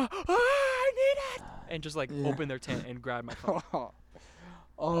 I need it! And just, like, open their tent and grab my phone.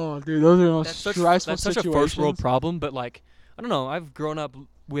 Oh, dude, those are the most stressful that's such a first-world problem, but, like, I don't know. I've grown up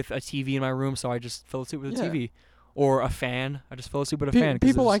with a TV in my room, so I just fell asleep with a TV. Or a fan. I just fell asleep with a fan.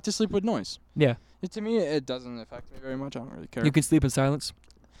 People like to sleep with noise. Yeah. To me, it doesn't affect me very much. I don't really care. You can sleep in silence?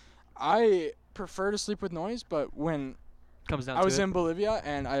 I prefer to sleep with noise, but when comes down I to was it. in Bolivia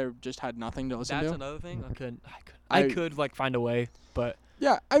and I just had nothing to listen to. That's another thing. I could like find a way, but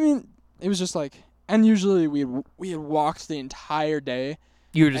yeah, I mean, it was just like, and usually we had walked the entire day.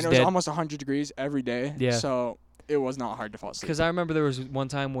 You were just and it dead. was almost 100 degrees every day. Yeah. So it was not hard to fall asleep. Because I remember there was one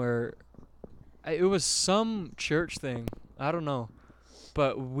time where it was some church thing. I don't know,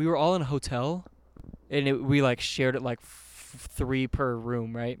 but we were all in a hotel, and we like shared it like 3 per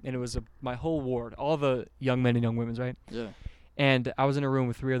room, right? And it was my whole ward, all the young men and young women's, right? Yeah. And I was in a room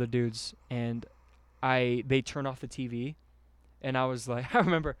with 3 other dudes, and they turned off the TV, and I was like, I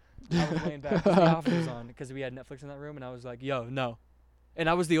remember I was laying back, the Office was on because we had Netflix in that room, and I was like, yo, no. And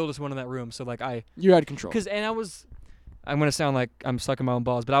I was the oldest one in that room, so like you had control. I'm gonna sound like I'm sucking my own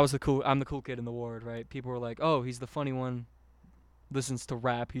balls, but I'm the cool kid in the ward, right? People were like, oh, he's the funny one, listens to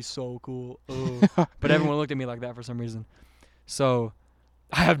rap, he's so cool. But everyone looked at me like that for some reason. So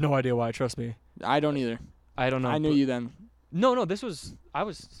I have no idea why. Trust me. I don't either. I don't know. I knew you then. No, I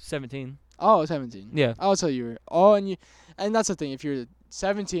was 17. Oh, 17. Yeah. Oh, so you were. Oh, and that's the thing. If you're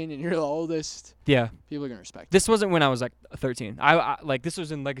 17 and you're the oldest, Yeah. people are gonna respect you. This wasn't when I was like 13. I like this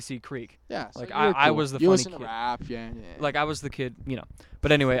was in Legacy Creek. Yeah. So Like, you were I cool. was the you funny listen kid. to rap, yeah. Like I was the kid, you know.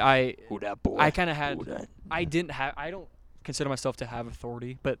 But anyway, I Who that boy? I kind of had Who that? I don't consider myself to have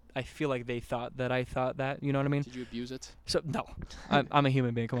authority, but I feel like they thought that I thought that, you know what I mean? Did you abuse it? So no, I'm a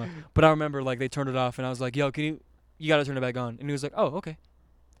human being. Come on. But I remember like they turned it off, and I was like, "Yo, you gotta turn it back on?" And he was like, "Oh, okay."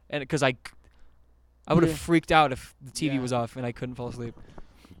 And because I would have Yeah. freaked out if the TV Yeah. was off and I couldn't fall asleep.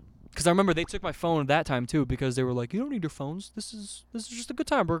 Because I remember they took my phone at that time too, because they were like, "You don't need your phones. This is just a good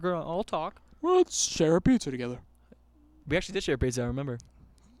time. We're gonna all talk." Well, let's share a pizza together. We actually did share pizza. I remember.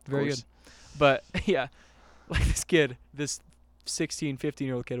 Very course. good. But yeah, like this 16,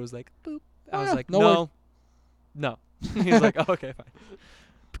 15-year-old kid was like, "Boop." I Oh, was yeah, like, no no. He was like, "Oh, okay, fine."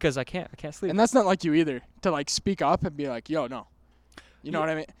 Because I can't sleep. And that's not like you either to like speak up and be like, "Yo, no." You know Yeah. what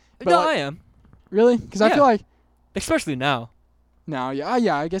I mean? No, like, I am. Really? Because I Yeah. feel like Especially now. now,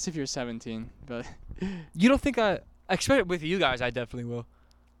 yeah. I guess if you're 17, but You don't think I expect with you guys? I definitely will.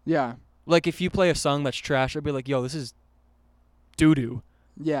 yeah, Like if you play a song that's trash, I'd be like, "Yo, this is doo doo.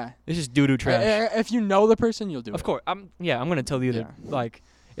 yeah. This is doo doo trash." If you know the person, you'll do it. Of course, I'm gonna tell you that Yeah. like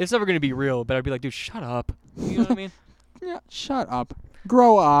it's never gonna be real, but I'd be like, "Dude, shut up." You know what I mean? Yeah. Shut up.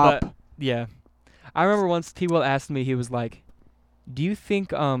 Grow up. But yeah, I remember once T-Will asked me, he was like, "Do you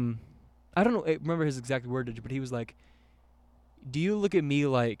think I don't know, I remember his exact wordage, but he was like, "Do you look at me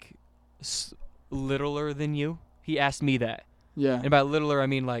like littler than you?" He asked me that, yeah. and by littler I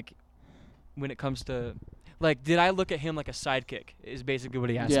mean like when it comes to like, did I look at him like a sidekick? Is basically what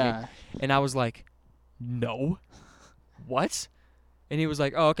he asked me, Yeah. and I was like, "No, what?" And he was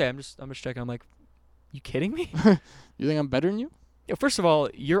like, "Oh, okay, I'm just checking." I'm like, "You kidding me?" You think I'm better than you? Yeah, first of all,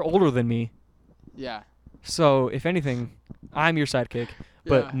 you're older than me. Yeah. So, if anything, I'm your sidekick.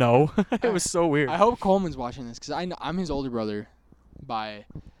 But Yeah. no, it was so weird. I hope Coleman's watching this because I'm his older brother by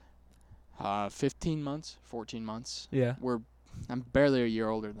 15 months, 14 months. Yeah. I'm barely a year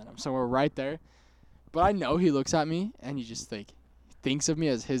older than him, so we're right there. But I know he looks at me and he just thinks of me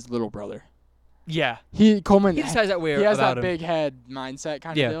as his little brother. Yeah. Coleman. He just has that way he has about that him, big head mindset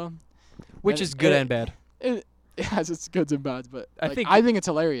kind Yeah. of deal. which and is good it- and bad. It has its goods and bads, but I I think- think it's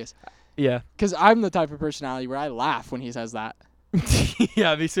hilarious Yeah. because I'm the type of personality where I laugh when he says that,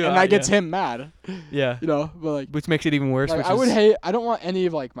 Yeah, me too. and that gets him mad. Yeah. You know, but like, Which makes it even worse. which I would is- hate. I don't want any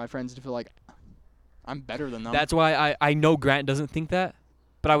of like my friends to feel like I'm better than them. That's why I know Grant doesn't think that,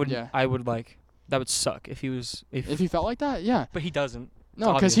 but Yeah. I would like that would suck if he was if he felt like that, yeah. but he doesn't. No,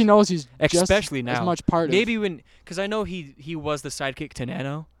 because obvious. he knows he's Especially just as now. much part of. Maybe because I know he was the sidekick to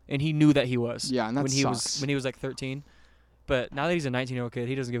Nano, and he knew that he was. Yeah, and that when he sucks. was like 13. But now that he's a 19-year-old kid,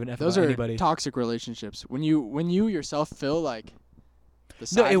 he doesn't give an F Those about are anybody. toxic relationships. When you yourself feel like the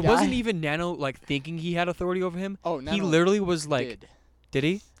No, side it guy. wasn't even Nano like thinking he had authority over him. Oh, no. He literally was like, did. did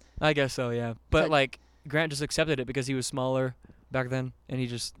he? I guess so, yeah. But like- like Grant just accepted it because he was smaller back then, and he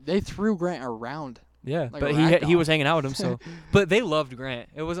just They threw Grant around. yeah. Like but a he rag he doll. was hanging out with him, so. But they loved Grant.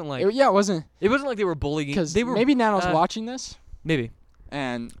 It wasn't like It wasn't it wasn't like they were bullying. because They were maybe Nano's uh, watching this, maybe.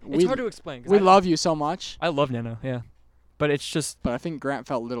 and It's hard to explain. 'Cause we I, love you so much, I love Nano, yeah. But it's just, but I think Grant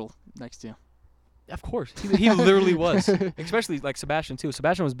felt little next to you. of course, he literally was. Especially like Sebastian too.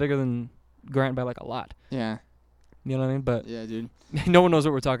 Sebastian was bigger than Grant by like a lot. Yeah, You know what I mean? But yeah, dude. no one knows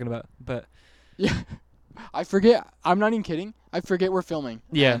what we're talking about. But Yeah, I forget. I'm not even kidding. I forget we're filming.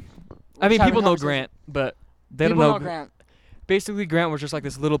 yeah, And I we're mean just having people a know conversation. Grant, but they People don't know know. Grant. Basically, Grant was just like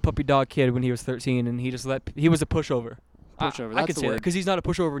this little puppy dog kid when he was 13, and he was a pushover. Pushover, I that's could the say that word. because he's not a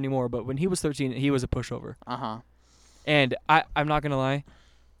pushover anymore. But when he was 13, he was a pushover. Uh-huh. And I'm not gonna lie,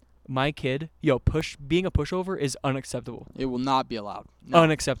 my kid, being a pushover is unacceptable. It will not be allowed. No.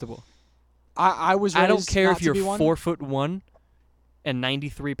 Unacceptable. I was. I don't raised care not if to you're be one. 4'1" and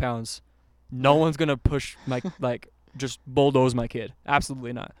 93 pounds. No one's gonna push my like just bulldoze my kid.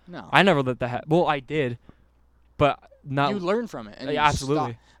 Absolutely not. No. I never let that happen. Well, I did, but not you learn from it. And you yeah,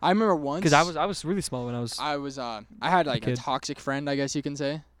 absolutely. stop. I remember once. Because I was really small when I was. I had like a kid. toxic friend, I guess you can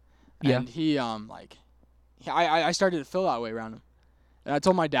say. Yeah. And he I started to feel that way around him. And I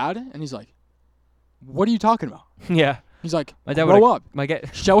told my dad, and he's like, "What are you talking about?" Yeah. He's like, My dad "Grow up. My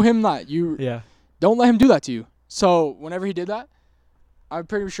get. Show him that you Yeah. don't let him do that to you." So whenever he did that, I'm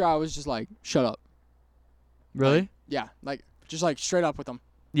pretty sure I was just like, "Shut up." Really? Yeah, like just like straight up with him.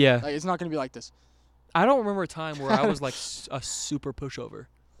 Yeah. Like it's not gonna be like this. I don't remember a time where I was like a super pushover.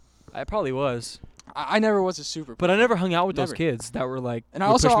 I probably was, I never was a super. but I never hung out with those Never. kids that were like. And I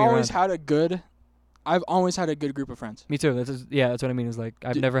would also push me always around. had a good. I've always had a good group of friends. Me too. That's what I mean. Is like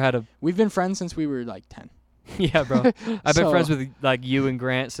I've Dude. never had a. We've been friends since we were like 10. Yeah, bro. I've been So- friends with like you and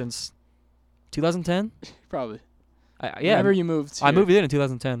Grant since 2010. Probably. Yeah, Whenever you moved. I here. moved in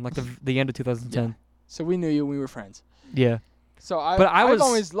 2010, like the end of 2010. So we knew you. We were friends. Yeah. So But I was- I've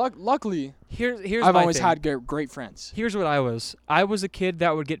always luckily Here's I've my always thing. had great friends. Here's what I was. I was a kid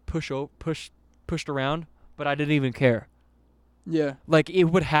that would get pushed around, but I didn't even care. Yeah. Like it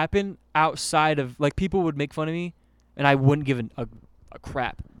would happen outside of like people would make fun of me, and I wouldn't give a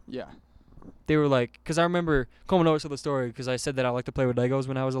crap. Yeah. They were like, because I remember Coleman always told the story because I said that I liked to play with Legos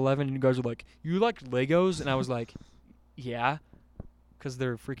when I was 11, and you guys were like, "You like Legos?" And I was like, "Yeah, because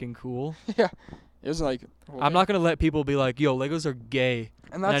they're freaking cool." It was like I'm not gonna let people be like, "Yo, Legos are gay,"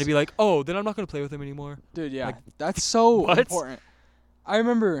 and and that's I'd be like, "Oh, then I'm not gonna play with them anymore." dude, yeah. like, That's so what? important. I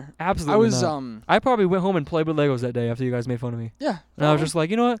remember Absolutely I was not. I probably went home and played with Legos that day after you guys made fun of me, yeah. and I was just like,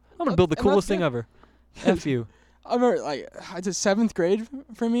 you know what? I'm gonna build the And that's coolest thing good. ever. F you. I remember like I did 7th grade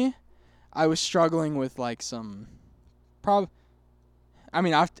for me. I was struggling with like some I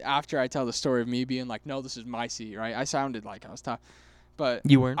mean after I tell the story of me being like, no, this is my seat, right? I sounded like I was tough. But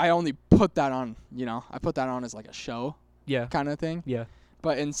You weren't. I only put that on, I put that on as like a show Yeah. kind of thing. Yeah.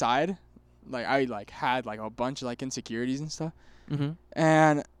 But inside, like I like had like a bunch of like insecurities and stuff. Mm-hmm.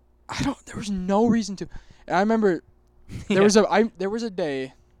 And there was no reason to. And I remember there was a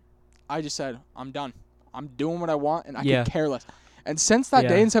day I just said, I'm done. I'm doing what I want and I Yeah. could care less. And since that Yeah.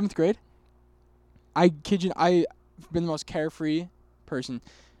 day in 7th grade, I kid you, I've been the most carefree person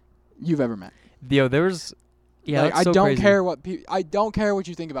you've ever met. Yo, there was. Yeah, like, that's so I don't crazy. care I don't care what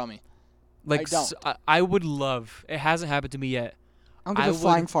you think about me. Like, don't. I would love. It hasn't happened to me yet. I don't give I a would-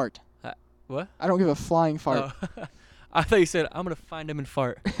 flying fart. What? I don't give a flying fart. Oh. I thought you said I'm gonna find him and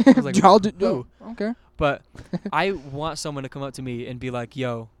fart. I was like, I'll do. who? Okay. But I want someone to come up to me and be like,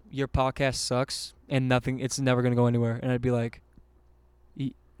 "Yo, your podcast sucks and it's never gonna go anywhere." And I'd be like,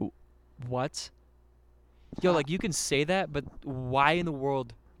 "What?" Yo, like you can say that, but why in the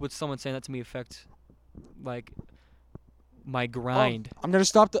world would someone saying that to me affect, like, my grind? I'm gonna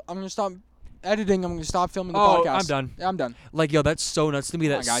stop editing. I'm gonna stop filming the Oh, podcast. I'm done. Yeah, I'm done. Like, yo, that's so nuts to me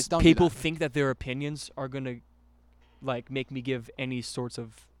Come that on, guys, don't do people that. think that their opinions are gonna, like, make me give any sorts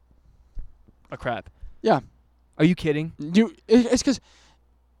of a crap. Yeah. Are you kidding? It's because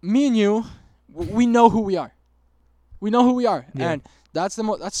me and you, we know who we are. We know who we are, Yeah. and that's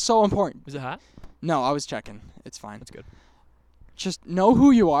so important. Is it hot? No, I was checking. It's fine. That's good. Just know who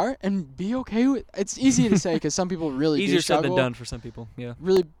you are and be okay with. It's easy to say because some people really Easier do said struggle. than done for some people. Yeah.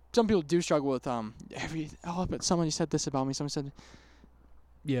 Really, some people do struggle with but somebody said this about me. Someone said,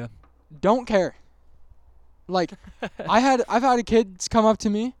 Yeah. don't care. Like, I've had kids come up to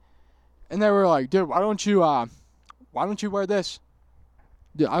me, and they were like, dude, why don't you wear this?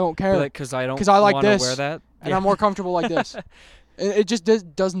 Dude, I don't care. Like, because I don't 'Cause I like wanna this, wear that. and Yeah. I'm more comfortable like this. And it just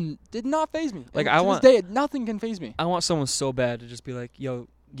did not faze me. Like, And I to want- this day, nothing can faze me. I want someone so bad to just be like, yo,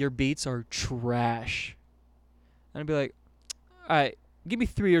 your beats are trash. And I'd be like, all right, give me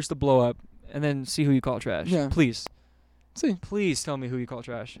 3 years to blow up and then see who you call trash. Yeah. Please. See, Please tell me who you call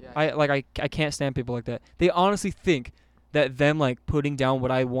trash. Yeah. I can't stand people like that. They honestly think that them, like, putting down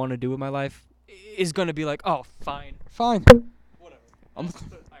what I want to do with my life is going to be like, oh, fine. fine, Whatever. I'm I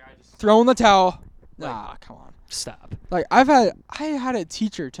just throwing the towel. Like- Nah, come on. stop. Like I had a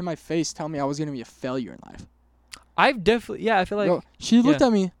teacher to my face tell me I was gonna be a failure in life. I've definitely, I feel like, Yo, she looked yeah.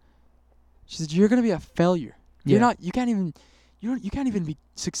 at me. She said, "You're gonna be a failure. yeah. You're not. You can't even be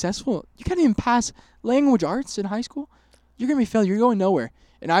successful. You can't even pass language arts in high school. You're gonna be a failure. You're going nowhere."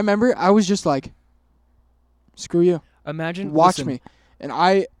 And I remember I was just like, "Screw you. Imagine. Watch listen, me." And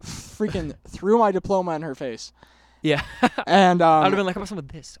I freaking threw my diploma in her face. Yeah. And I'd have been like, how about some of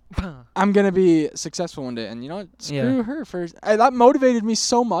this? I'm gonna be successful one day. And you know what? Yeah. Screw her first. That motivated me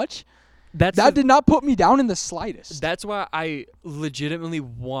so much. That's That did not put me down in the slightest. That's why I legitimately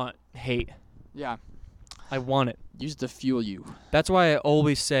want hate. Yeah. I want it. Used to fuel you. That's why I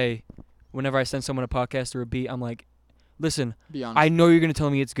always say, whenever I send someone a podcast or a beat, I'm like, listen, Be honest. I know you're going to tell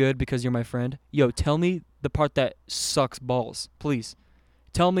me it's good because you're my friend. Yo, tell me the part that sucks balls, please.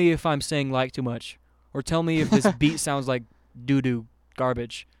 Tell me if I'm saying like too much. Or tell me if this beat sounds like doo-doo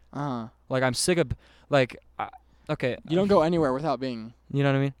garbage. Like, I'm sick of, like, okay. You don't go anywhere without being You know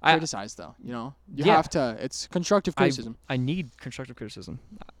what I mean? criticized, though. You know, you Yeah. have to. It's constructive criticism. I need constructive criticism.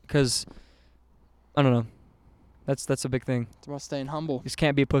 Because, I don't know. That's a big thing. It's about staying humble. This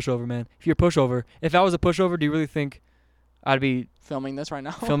can't be a pushover, man. If you're a pushover, if I was a pushover, do you really think I'd be Filming this right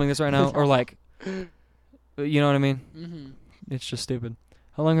now. filming this right now? Or like, you know what I mean? Mm-hmm. It's just stupid.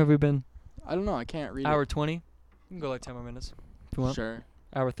 How long have we been? I don't know. I can't read Hour 20? You can go like 10 more minutes if you it. want. Sure.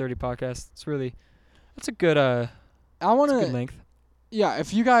 Hour 30 podcast. It's really, that's a good, I want it's a good to. length. Yeah.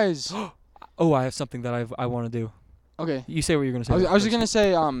 If you guys. Oh, I have something that I want to do. Okay. You say what you're gonna say. I was just gonna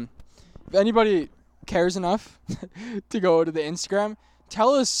say, if anybody cares enough to go to the Instagram,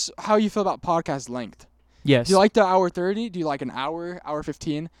 tell us how you feel about podcast length. Yes. Do you like the hour 30? Do you like an hour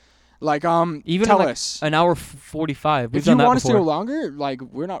 15? Like, even tell like us. an hour 45. We've If you done that want us to go before. longer, like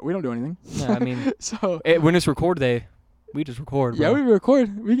we don't do anything. Yeah, I mean, so when it's record day, we just record. yeah, bro. we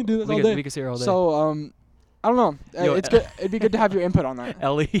record. We can do this all day. We can sit here all day. So I don't know. Yo, It's good. It'd be good to have your input on that.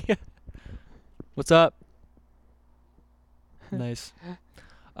 Ellie, what's up? Nice.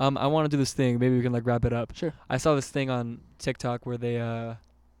 I want to do this thing. Maybe we can like wrap it up. Sure. I saw this thing on TikTok where they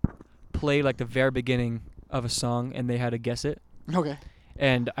play like the very beginning of a song and they had to guess it. Okay.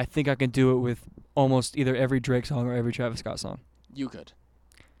 And I think I can do it with almost either every Drake song or every Travis Scott song. You could.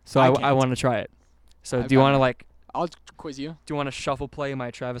 So I I can't. want to try it. So I've do you done want to it. like? I'll quiz you. Do you want to shuffle play my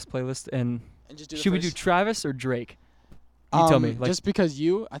Travis playlist and And just do should we do Travis or Drake? You tell me. Like, just because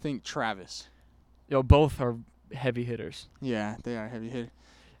I think Travis. both are heavy hitters. Yeah, they are heavy hit.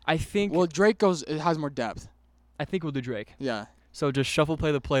 I think. Well, Drake it has more depth. I think we'll do Drake. Yeah. So just shuffle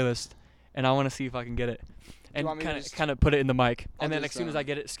play the playlist, and I want to see if I can get it, and want me to just- kind of put it in the mic, I'll and then just, as soon as I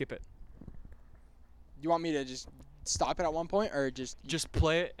get it, skip it. You want me to just stop it at one point or just Just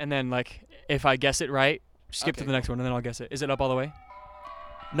play it, and then like if I guess it right, skip to Okay, the next one, and then I'll guess it. Is it up all the way?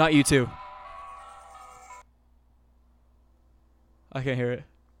 Not you too. I can't hear it.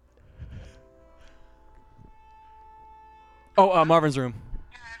 Oh, Marvin's Room.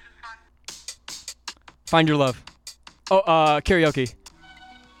 Find Your Love. Oh, karaoke.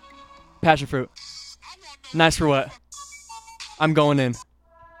 Passion Fruit. Nice for What? I'm Going In.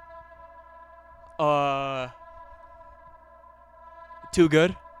 Too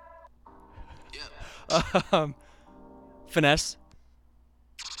Good. Finesse.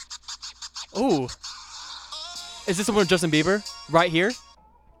 Ooh. Is this the one with Justin Bieber? Right here?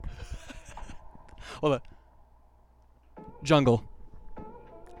 Hold up. Jungle.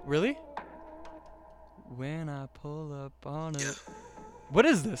 Really? When I pull up on it. What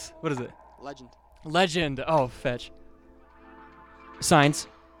is this? What is it? Legend? Legend. Oh, fetch. Signs.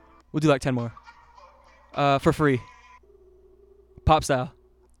 We'll do like 10 more. For free. Pop style.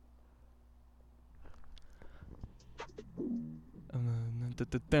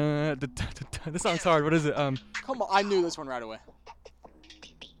 This song's hard. What is it? Come on, I knew this one right away.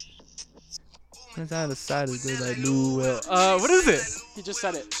 What is it? He just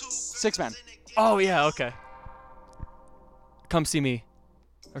said it. 6 Man. Oh yeah, okay. Come See Me,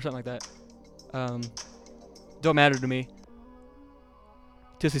 or something like that. Don't Matter to Me.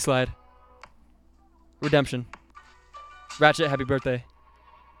 Tissy Slide. Redemption. Ratchet, Happy Birthday.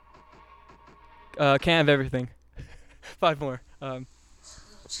 Can't Have Everything. 5 more. Ooh,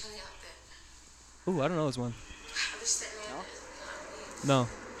 I don't know this one. No.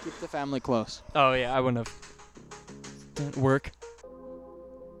 Keep the family close. Oh yeah, I wouldn't have. Work.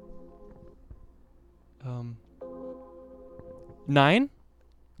 9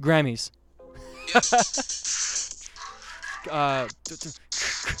 Grammys. I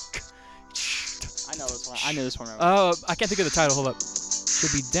know this one. I knew this one right away. I can't think of the title. Hold up.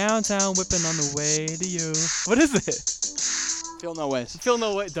 Should be downtown whipping on the way to you. What is it? Feel No Ways. Feel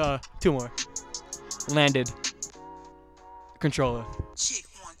No Way. Duh. 2 more. Landed. Controller.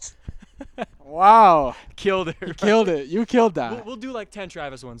 Wow. Killed her. You killed it. You killed that. We'll do like 10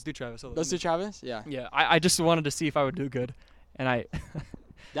 Travis ones. Do Travis. Hold on. Let's do Travis? Yeah. Yeah. I just wanted to see if I would do good, and I.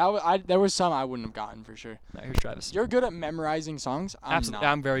 There was some I wouldn't have gotten for sure. Nah, here's Travis. You're good at memorizing songs. I'm Absolutely.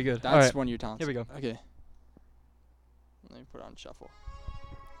 not. I'm very good. That's All right. one of your talents. Here we go. Okay. Let me put on shuffle.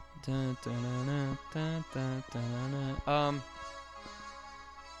 I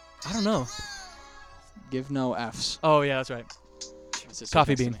don't know. Give no Fs. Oh yeah, that's right. My sister's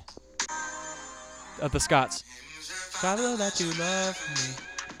Coffee next to Bean. me. The Scots. Traveler that you love me.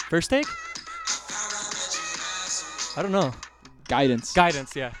 First Take? I don't know. Guidance.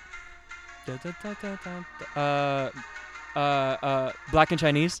 Guidance, yeah. Black and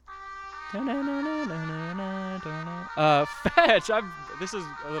Chinese. Fetch. This is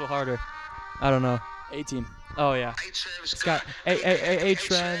a little harder. I don't know. 18. Oh yeah. Scott. Hey,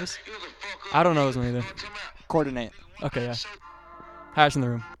 Travis. I don't know this one either. Coordinate. Okay, yeah. House in the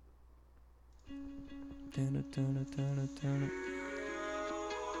Room.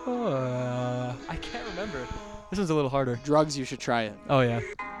 I can't remember. This one's a little harder. Drugs, you should try it. Oh yeah.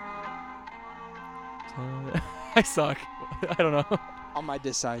 I suck. I don't know. On my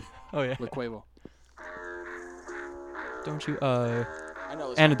diss side Oh yeah. with Quavo. Don't you? I know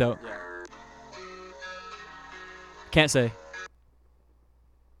this Antidote. one. Yeah. Can't say.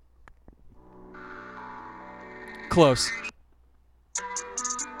 Close.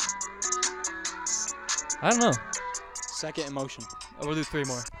 I don't know. Second Emotion. Oh, we'll do 3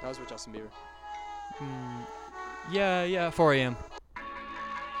 more. That was with Justin Bieber. Yeah, 4 a.m.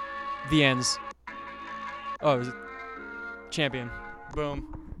 The Ends. Oh, it was Champion.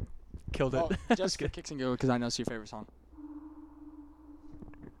 Boom. Killed it. Oh, just for kicks and giggles, because I know it's your favorite song.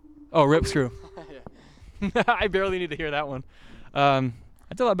 Oh, Rip Screw. Yeah. I barely need to hear that one. I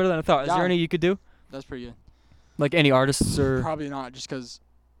did a lot better than I thought. Is there any you could do? That's pretty good. Like any artists or Probably not, just because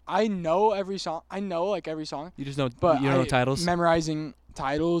I know every song. I know like every song, you just know but you don't know titles? Memorizing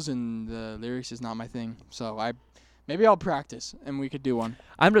titles and the lyrics is not my thing. So maybe I'll practice and we could do one.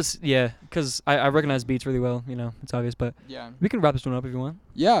 I'm just because I recognize beats really well. You know, it's obvious, but Yeah. we can wrap this one up if you want.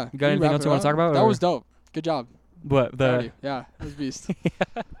 Yeah. You got we anything wrap else it you want to up. talk about? That or was dope. Good job. What Proud of the you. Yeah, it was beast.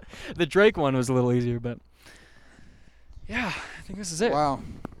 the Drake one was a little easier, but yeah, I think this is it. Wow.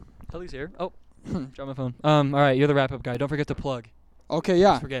 Kelly's here. Oh, drop my phone. All right, you're the wrap up guy. Don't forget to plug. Okay.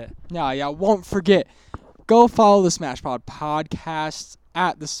 Yeah. Don't forget. Yeah. Won't forget. Go follow the Smash Pod podcast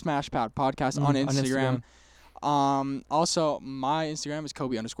at the Smash Pod podcast on Instagram. Also, my Instagram is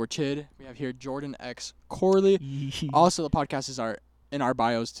Kobe_Chid. We have here Jordan X Corley. Also, the podcasts are in our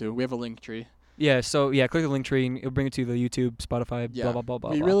bios too. We have a link tree. Yeah. So click the link tree and it'll bring it to the YouTube, Spotify, Yeah. blah blah blah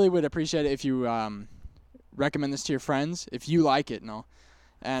blah. We blah. really would appreciate it if you recommend this to your friends if you like it. No,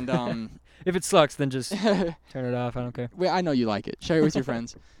 and If it sucks, then just turn it off. I don't care. I know you like it. Share it with your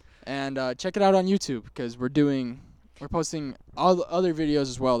friends, and check it out on YouTube because we're posting all the other videos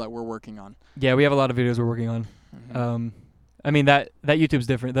as well that we're working on. Yeah, we have a lot of videos we're working on. Mm-hmm. I mean that YouTube's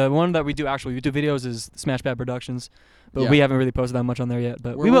different. The one that we do actual YouTube videos is Smash Pad Productions, but Yeah. we haven't really posted that much on there yet.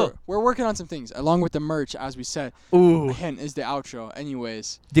 But we we're, will. We're working on some things along with the merch, as we said. Ooh, Hint is the outro.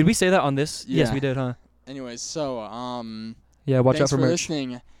 Anyways, did we say that on this? Yes, Yeah. we did, huh? so Yeah, watch thanks out for for merch.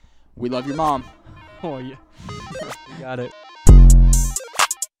 listening. We love your mom. Oh yeah, you got it.